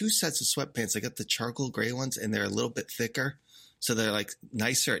have 2 sets of sweatpants. I got the charcoal gray ones, and they're a little bit thicker. So they're like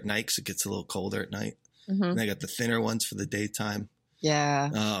nicer at night because it gets a little colder at night. Mm-hmm. And I got the thinner ones for the daytime.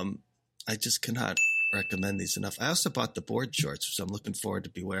 Yeah. I just cannot recommend these enough. I also bought the board shorts, which I'm looking forward to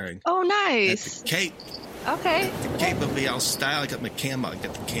be wearing. Oh, nice. At the Cape. Okay. At the Cape will be all style. I got my camo. I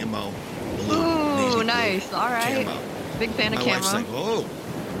got the camo blue. Ooh, nice. Blue all right. Camo. Big fan of my camo. Wife's like,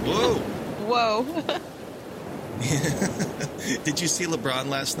 whoa. Did you see LeBron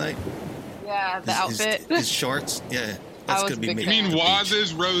last night? Yeah, the outfit. His shorts? Yeah. That's going to be me. You mean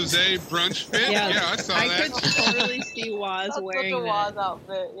Waz's Rose Brunch fit? Yeah, I saw that. I could totally see Waz wearing the Waz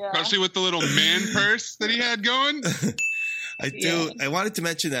outfit, yeah. Especially with the little man purse that he had going. I do. Yeah. I wanted to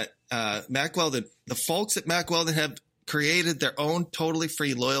mention that Mack Weldon, the folks at Mack Weldon have created their own totally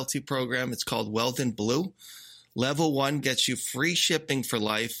free loyalty program. It's called Weldon Blue. Level 1 gets you free shipping for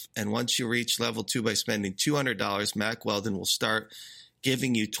life. And once you reach level 2 by spending $200, Mack Weldon will start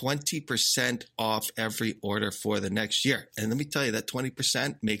giving you 20% off every order for the next year. And let me tell you, that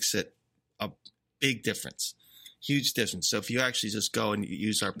 20% makes it a big difference, huge difference. So if you actually just go and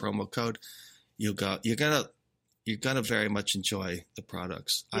use our promo code, you're gonna very much enjoy the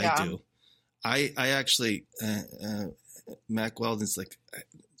products. Yeah. I do. I actually Mack Weldon's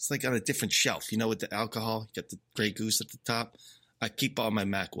it's like on a different shelf, you know, with the alcohol. You got the Grey Goose at the top. I keep all my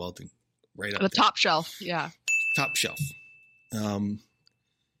Mack Weldon right up the there. Top shelf, yeah. Top shelf.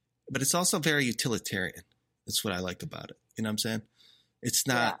 But it's also very utilitarian. That's what I like about it. You know what I'm saying? It's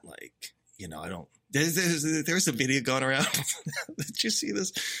not like, you know, I don't. There's a video going around. Did you see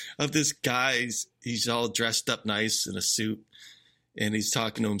this? Of this guy. He's all dressed up nice in a suit, and he's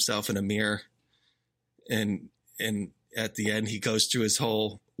talking to himself in a mirror. And at the end, he goes through his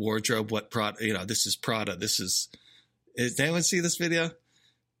whole wardrobe. What Prada? You know, this is Prada. Did anyone see this video?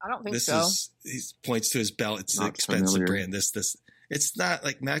 I don't think so. He points to his belt. It's an expensive brand. This. It's not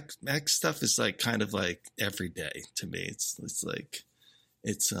like Mac stuff is like kind of like every day to me. It's like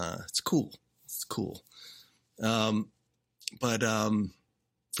it's cool. It's cool. But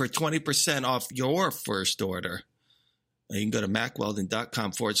for 20% off your first order, you can go to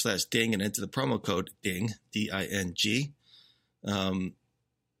mackweldon.com/ding and enter the promo code DING, D-I-N-G. What am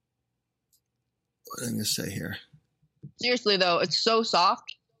I going to say here? Seriously though, it's so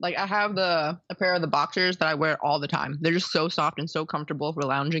soft. Like I have a pair of the boxers that I wear all the time. They're just so soft and so comfortable for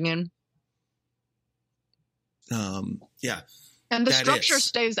lounging in. Yeah. And the structure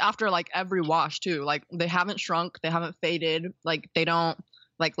stays after like every wash too. Like they haven't shrunk, they haven't faded. Like they don't,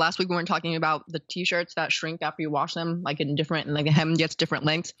 like last week we were talking about the t-shirts that shrink after you wash them, like in different, and like the hem gets different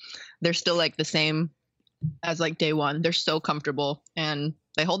lengths. They're still like the same as like day one. They're so comfortable and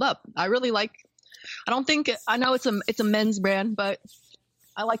they hold up. I really like, I know it's a men's brand, but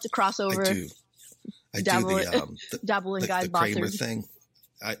I like to cross over. I dabble in guys' boxers. Kramer thing.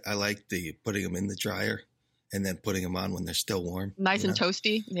 I like putting them in the dryer and then putting them on when they're still warm. Nice and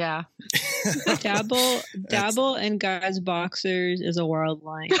toasty. Yeah. Dabble in guys' boxers is a world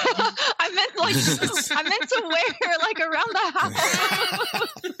line. I meant to wear like around the house.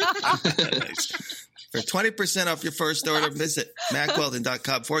 Nice. For 20% off your first order, visit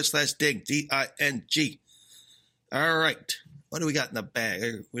mackweldon.com/ding, D-I-N-G. All right. What do we got in the bag?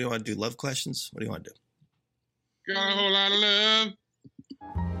 What do you want to do? Love questions? What do you want to do? Got a whole lot of love.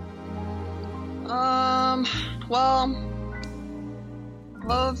 Well,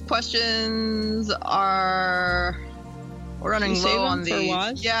 couple of questions are... We're running low on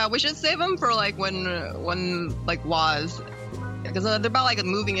these. Yeah, we should save them for like when like Woz, because they're about like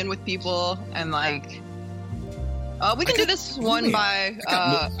moving in with people and like. We can do this one by.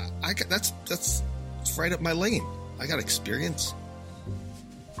 That's right up my lane. I got experience.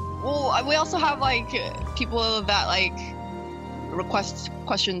 Well, we also have like people that like request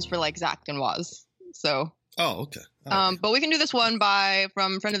questions for like Zach and Woz. So. Oh, okay. But we can do this one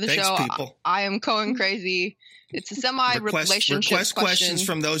from friend of the show. People. I am going crazy. It's a semi-relationship request questions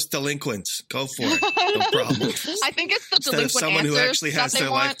from those delinquents. Go for it. No problem. I think it's the Instead delinquent of someone answers who actually has their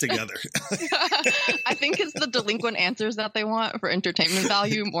life together. I think it's the delinquent answers that they want for entertainment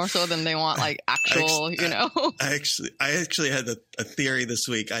value more so than they want like actual, I actually had a theory this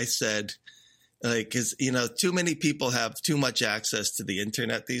week. I said, like, because too many people have too much access to the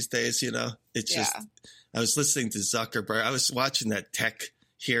internet these days. It's just. I was listening to Zuckerberg. I was watching that tech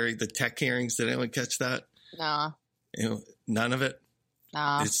hearings. Did anyone catch that? No. None of it?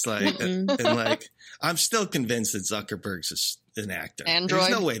 No. It's like, and like, I'm still convinced that Zuckerberg's an actor. Android.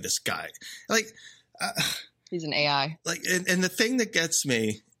 There's no way this guy, like, he's an AI. Like, and the thing that gets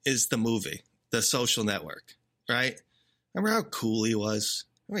me is the movie, The Social Network, right? Remember how cool he was?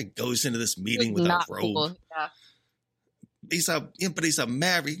 Remember he goes into this meeting with a robe. Cool. Yeah. But he's a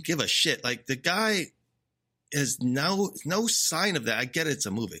maverick. Give a shit. Like, the guy is no sign of that. I get it's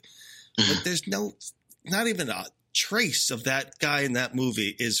a movie, but there's not even a trace of that guy in that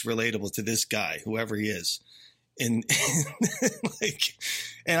movie is relatable to this guy, whoever he is. And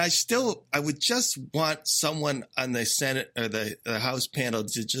I would just want someone on the Senate or the House panel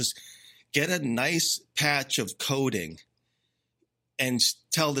to just get a nice patch of coding and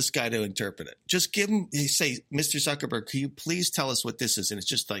tell this guy to interpret it. Just give him, say, Mr. Zuckerberg, can you please tell us what this is? And it's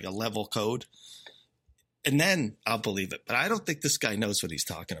just like a level code. And then I'll believe it. But I don't think this guy knows what he's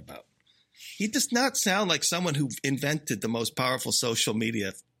talking about. He does not sound like someone who invented the most powerful social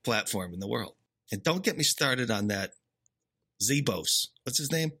media platform in the world. And don't get me started on that Bezos. What's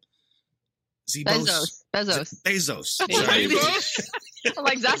his name? Bezos. Sorry.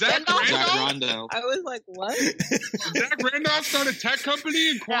 Like Zach Randolph. I was like, what? Zach Randolph started a tech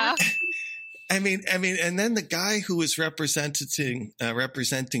company in quarantine? I mean, and then the guy who was representing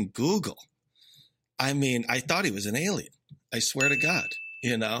Google. I mean, I thought he was an alien. I swear to God,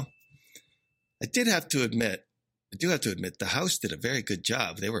 I do have to admit, the House did a very good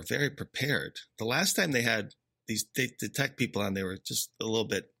job. They were very prepared. The last time they had the tech people on, they were just a little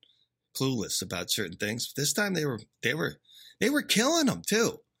bit clueless about certain things. This time they were killing them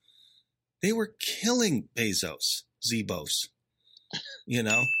too. They were killing Bezos,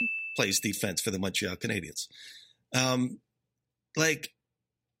 plays defense for the Montreal Canadiens. Like,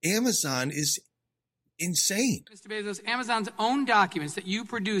 Amazon is insane. Mr. Bezos, Amazon's own documents that you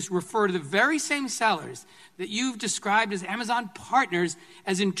produce refer to the very same sellers that you've described as Amazon partners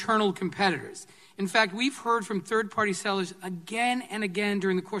as internal competitors. In fact, we've heard from third-party sellers again and again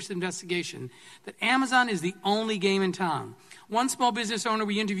during the course of the investigation that Amazon is the only game in town. One small business owner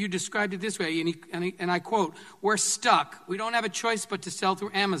we interviewed described it this way, and I quote, "We're stuck. We don't have a choice but to sell through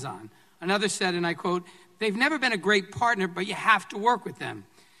Amazon." Another said, and I quote, "They've never been a great partner, but you have to work with them."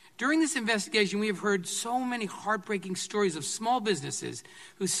 During this investigation, we have heard so many heartbreaking stories of small businesses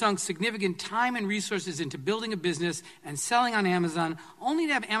who sunk significant time and resources into building a business and selling on Amazon, only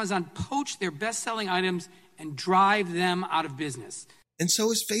to have Amazon poach their best-selling items and drive them out of business. And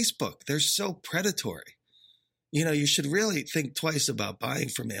so is Facebook. They're so predatory. You should really think twice about buying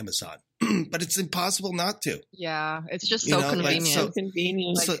from Amazon, but it's impossible not to. Yeah, it's just so convenient.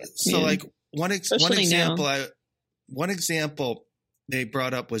 Convenient. Like one example they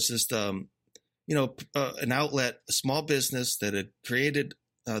brought up was just, an outlet, a small business that had created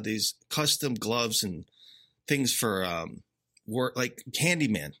these custom gloves and things for work, like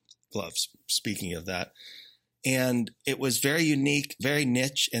handyman gloves, speaking of that. And it was very unique, very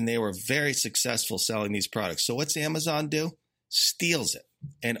niche, and they were very successful selling these products. So what's Amazon do? Steals it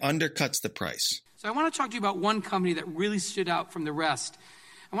and undercuts the price. So I want to talk to you about one company that really stood out from the rest.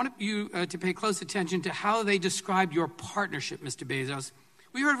 I want you to pay close attention to how they described your partnership, Mr. Bezos.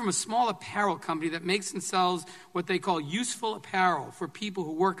 We heard from a small apparel company that makes and sells what they call useful apparel for people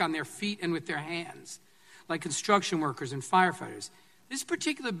who work on their feet and with their hands, like construction workers and firefighters. This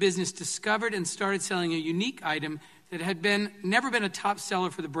particular business discovered and started selling a unique item that had never been a top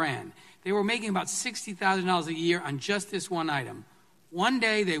seller for the brand. They were making about $60,000 a year on just this one item. One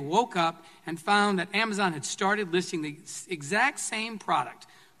day they woke up and found that Amazon had started listing the exact same product,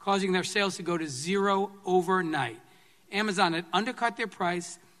 causing their sales to go to zero overnight. Amazon had undercut their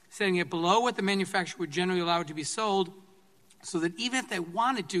price, setting it below what the manufacturer would generally allow it to be sold, so that even if they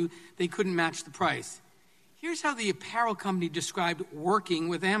wanted to, they couldn't match the price. Here's how the apparel company described working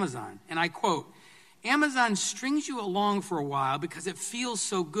with Amazon, and I quote, "Amazon strings you along for a while because it feels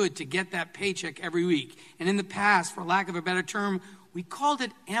so good to get that paycheck every week. And in the past, for lack of a better term, we called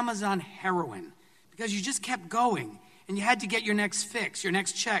it Amazon heroin because you just kept going and you had to get your next fix, your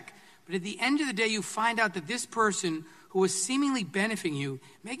next check. But at the end of the day, you find out that this person who was seemingly benefiting you,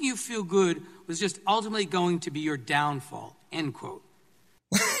 making you feel good, was just ultimately going to be your downfall," end quote.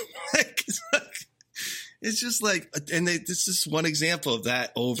 It's just like, and this is one example of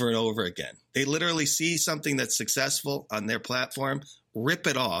that over and over again. They literally see something that's successful on their platform, rip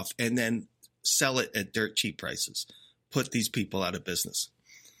it off, and then sell it at dirt cheap prices. Put these people out of business.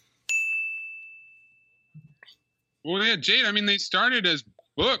 Well, yeah, Jade, I mean, they started as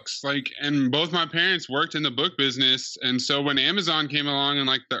books, and both my parents worked in the book business. And so when Amazon came along in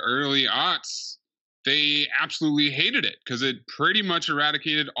the early aughts, they absolutely hated it because it pretty much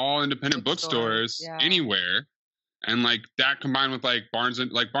eradicated all independent bookstores anywhere. And that combined with Barnes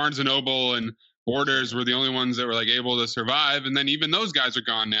and Noble and Borders were the only ones that were able to survive. And then even those guys are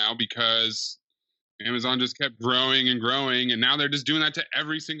gone now because Amazon just kept growing and growing. And now they're just doing that to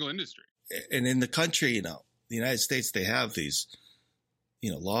every single industry. And in the country, the United States, they have these,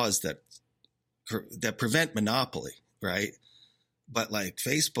 laws that prevent monopoly, right? But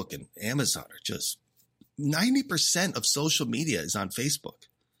Facebook and Amazon are just 90% of social media is on Facebook.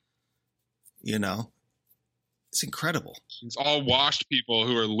 It's incredible. It's all washed people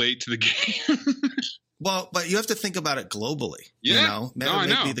who are late to the game. Well, but you have to think about it globally. Yeah. That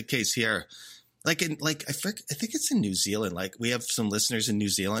may be the case here. I think it's in New Zealand. We have some listeners in New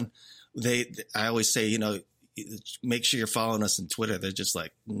Zealand. I always say, make sure you're following us on Twitter. They're just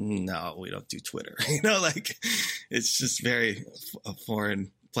no, we don't do Twitter. It's just a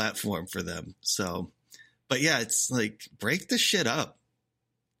foreign platform for them. So, but yeah, it's break the shit up.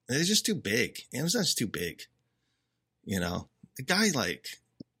 They're just too big. Amazon's too big. The guy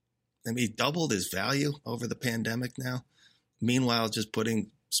he doubled his value over the pandemic now. Meanwhile, just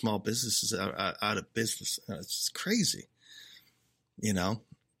putting small businesses out of business. It's just crazy,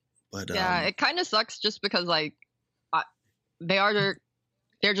 But yeah, it kind of sucks just because they're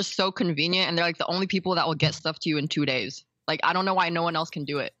just so convenient and they're the only people that will get stuff to you in 2 days. I don't know why no one else can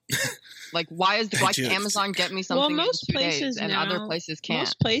do it. Why can Amazon get me something in 2 days and other places can't?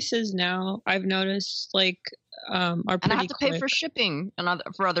 Most places now, I've noticed, are pretty quick. And I have to pay for shipping and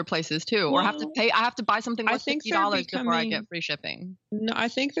for other places too, or I have to buy something worth $50 before I get free shipping. No, I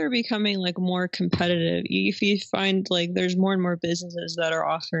think they're becoming more competitive. If you find there's more and more businesses that are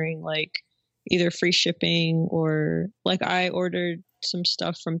offering either free shipping or I ordered some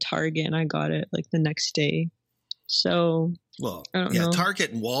stuff from Target and I got it the next day. So, well, yeah,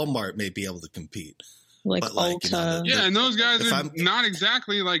 Target and Walmart may be able to compete. Ulta. And those guys are not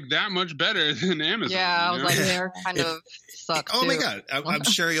exactly that much better than Amazon. Yeah, I was they're kind of suck. Oh my God. I'm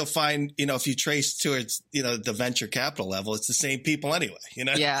sure you'll find, if you trace towards, the venture capital level, it's the same people anyway,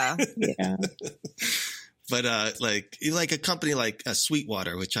 Yeah. Yeah. But a company like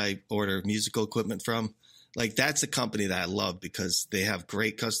Sweetwater, which I order musical equipment from, that's a company that I love because they have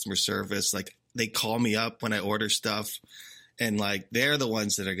great customer service. They call me up when I order stuff, and they're the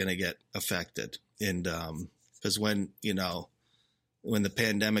ones that are going to get affected. And because when the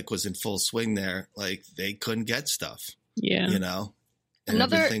pandemic was in full swing, there they couldn't get stuff. Yeah, and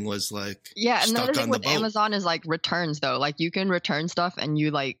everything was another stuck thing on with the boat. Amazon is returns though. You can return stuff and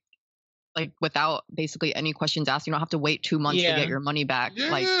you without basically any questions asked. You don't have to wait 2 months to get your money back.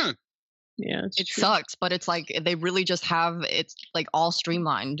 Yeah. Yeah, it sucks, but it's they really just have it's all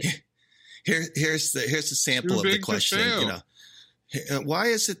streamlined. Here's the sample of the question. Why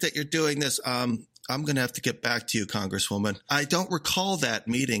is it that you're doing this? I'm going to have to get back to you, Congresswoman. I don't recall that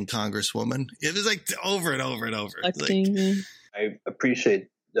meeting, Congresswoman. It was over and over and over. I appreciate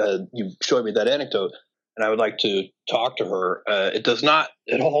you showing me that anecdote, and I would like to talk to her. It does not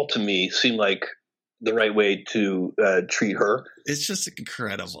at all to me seem like the right way to treat her. It's just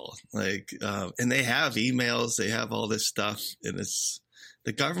incredible. And they have emails, they have all this stuff, and it's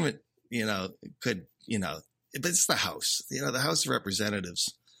the government, could, but it's the House, the House of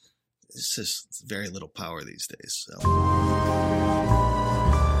Representatives. It's just very little power these days. So.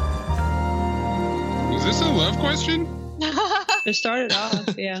 Is this a love question? It started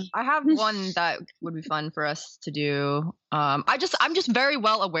off, yeah. I have one that would be fun for us to do. I'm just very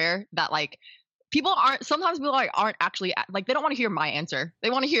well aware that sometimes people aren't actually they don't want to hear my answer. They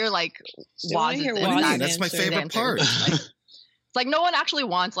want to hear that's my favorite part. It's no one actually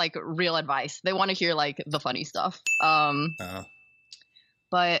wants real advice. They want to hear the funny stuff.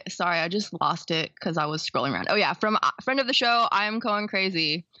 but sorry, I just lost it because I was scrolling around. Oh yeah, from friend of the show, I am going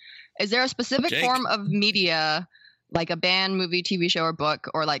crazy. Is there a specific form of media, like a band, movie, TV show, or book,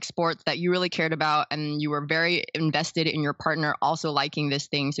 or like sports that you really cared about and you were very invested in your partner also liking this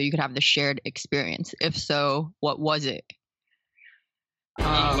thing so you could have the shared experience? If so, what was it?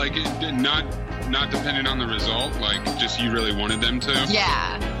 Like not dependent on the result, like just you really wanted them to?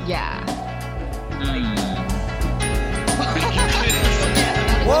 Yeah.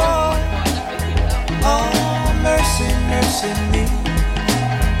 Whoa, oh, mercy, mercy me.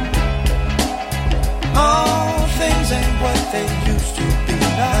 All things ain't what they used to be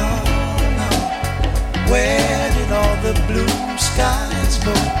now. Where did all the blue skies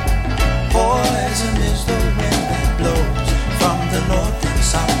go? Poison is the wind that blows from the north and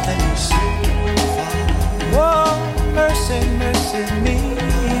south and east. Whoa, mercy, mercy me.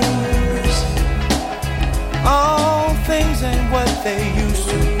 All things ain't what they used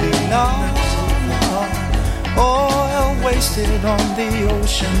to be now. Oil wasted on the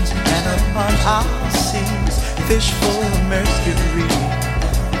oceans and upon our seas, fish full of mercury.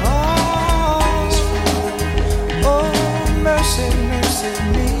 Oh, mercy, mercy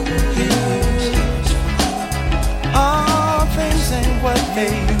me. All things ain't what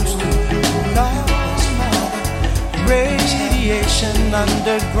they used to be now. Radiation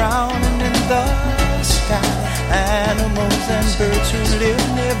underground and in the sky, animals and birds who live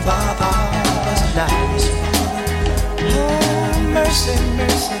nearby are alive. Oh, mercy,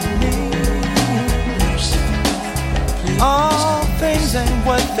 mercy me. All things ain't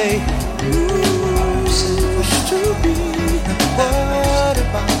what they used to be. What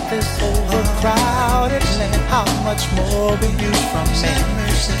about this overcrowded land? How much more will you from man?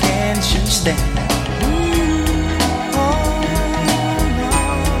 Can't you stand that?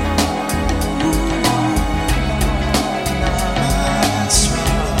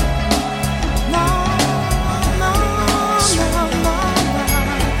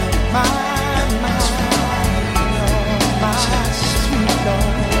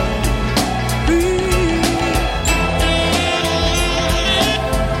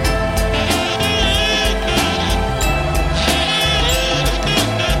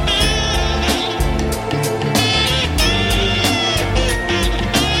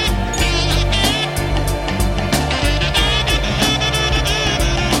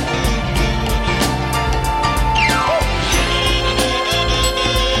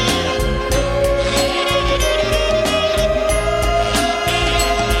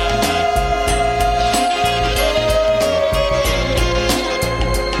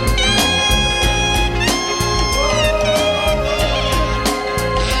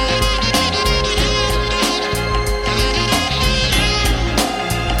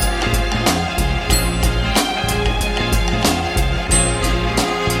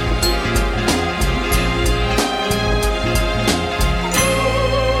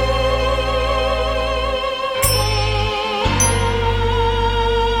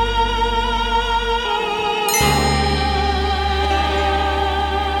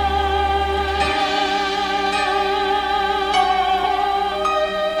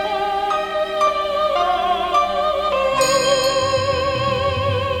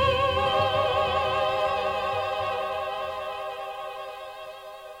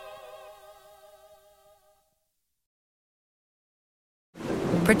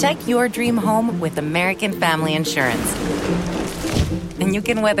 Protect your dream home with American Family Insurance. And you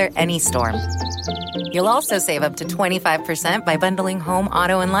can weather any storm. You'll also save up to 25% by bundling home,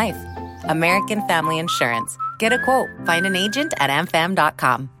 auto, and life. American Family Insurance. Get a quote. Find an agent at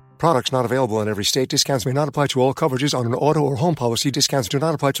amfam.com. Products not available in every state. Discounts may not apply to all coverages on an auto or home policy. Discounts do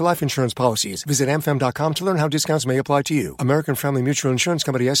not apply to life insurance policies. Visit amfam.com to learn how discounts may apply to you. American Family Mutual Insurance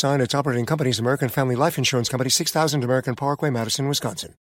Company, SI, and its operating companies, American Family Life Insurance Company, 6000 American Parkway, Madison, Wisconsin.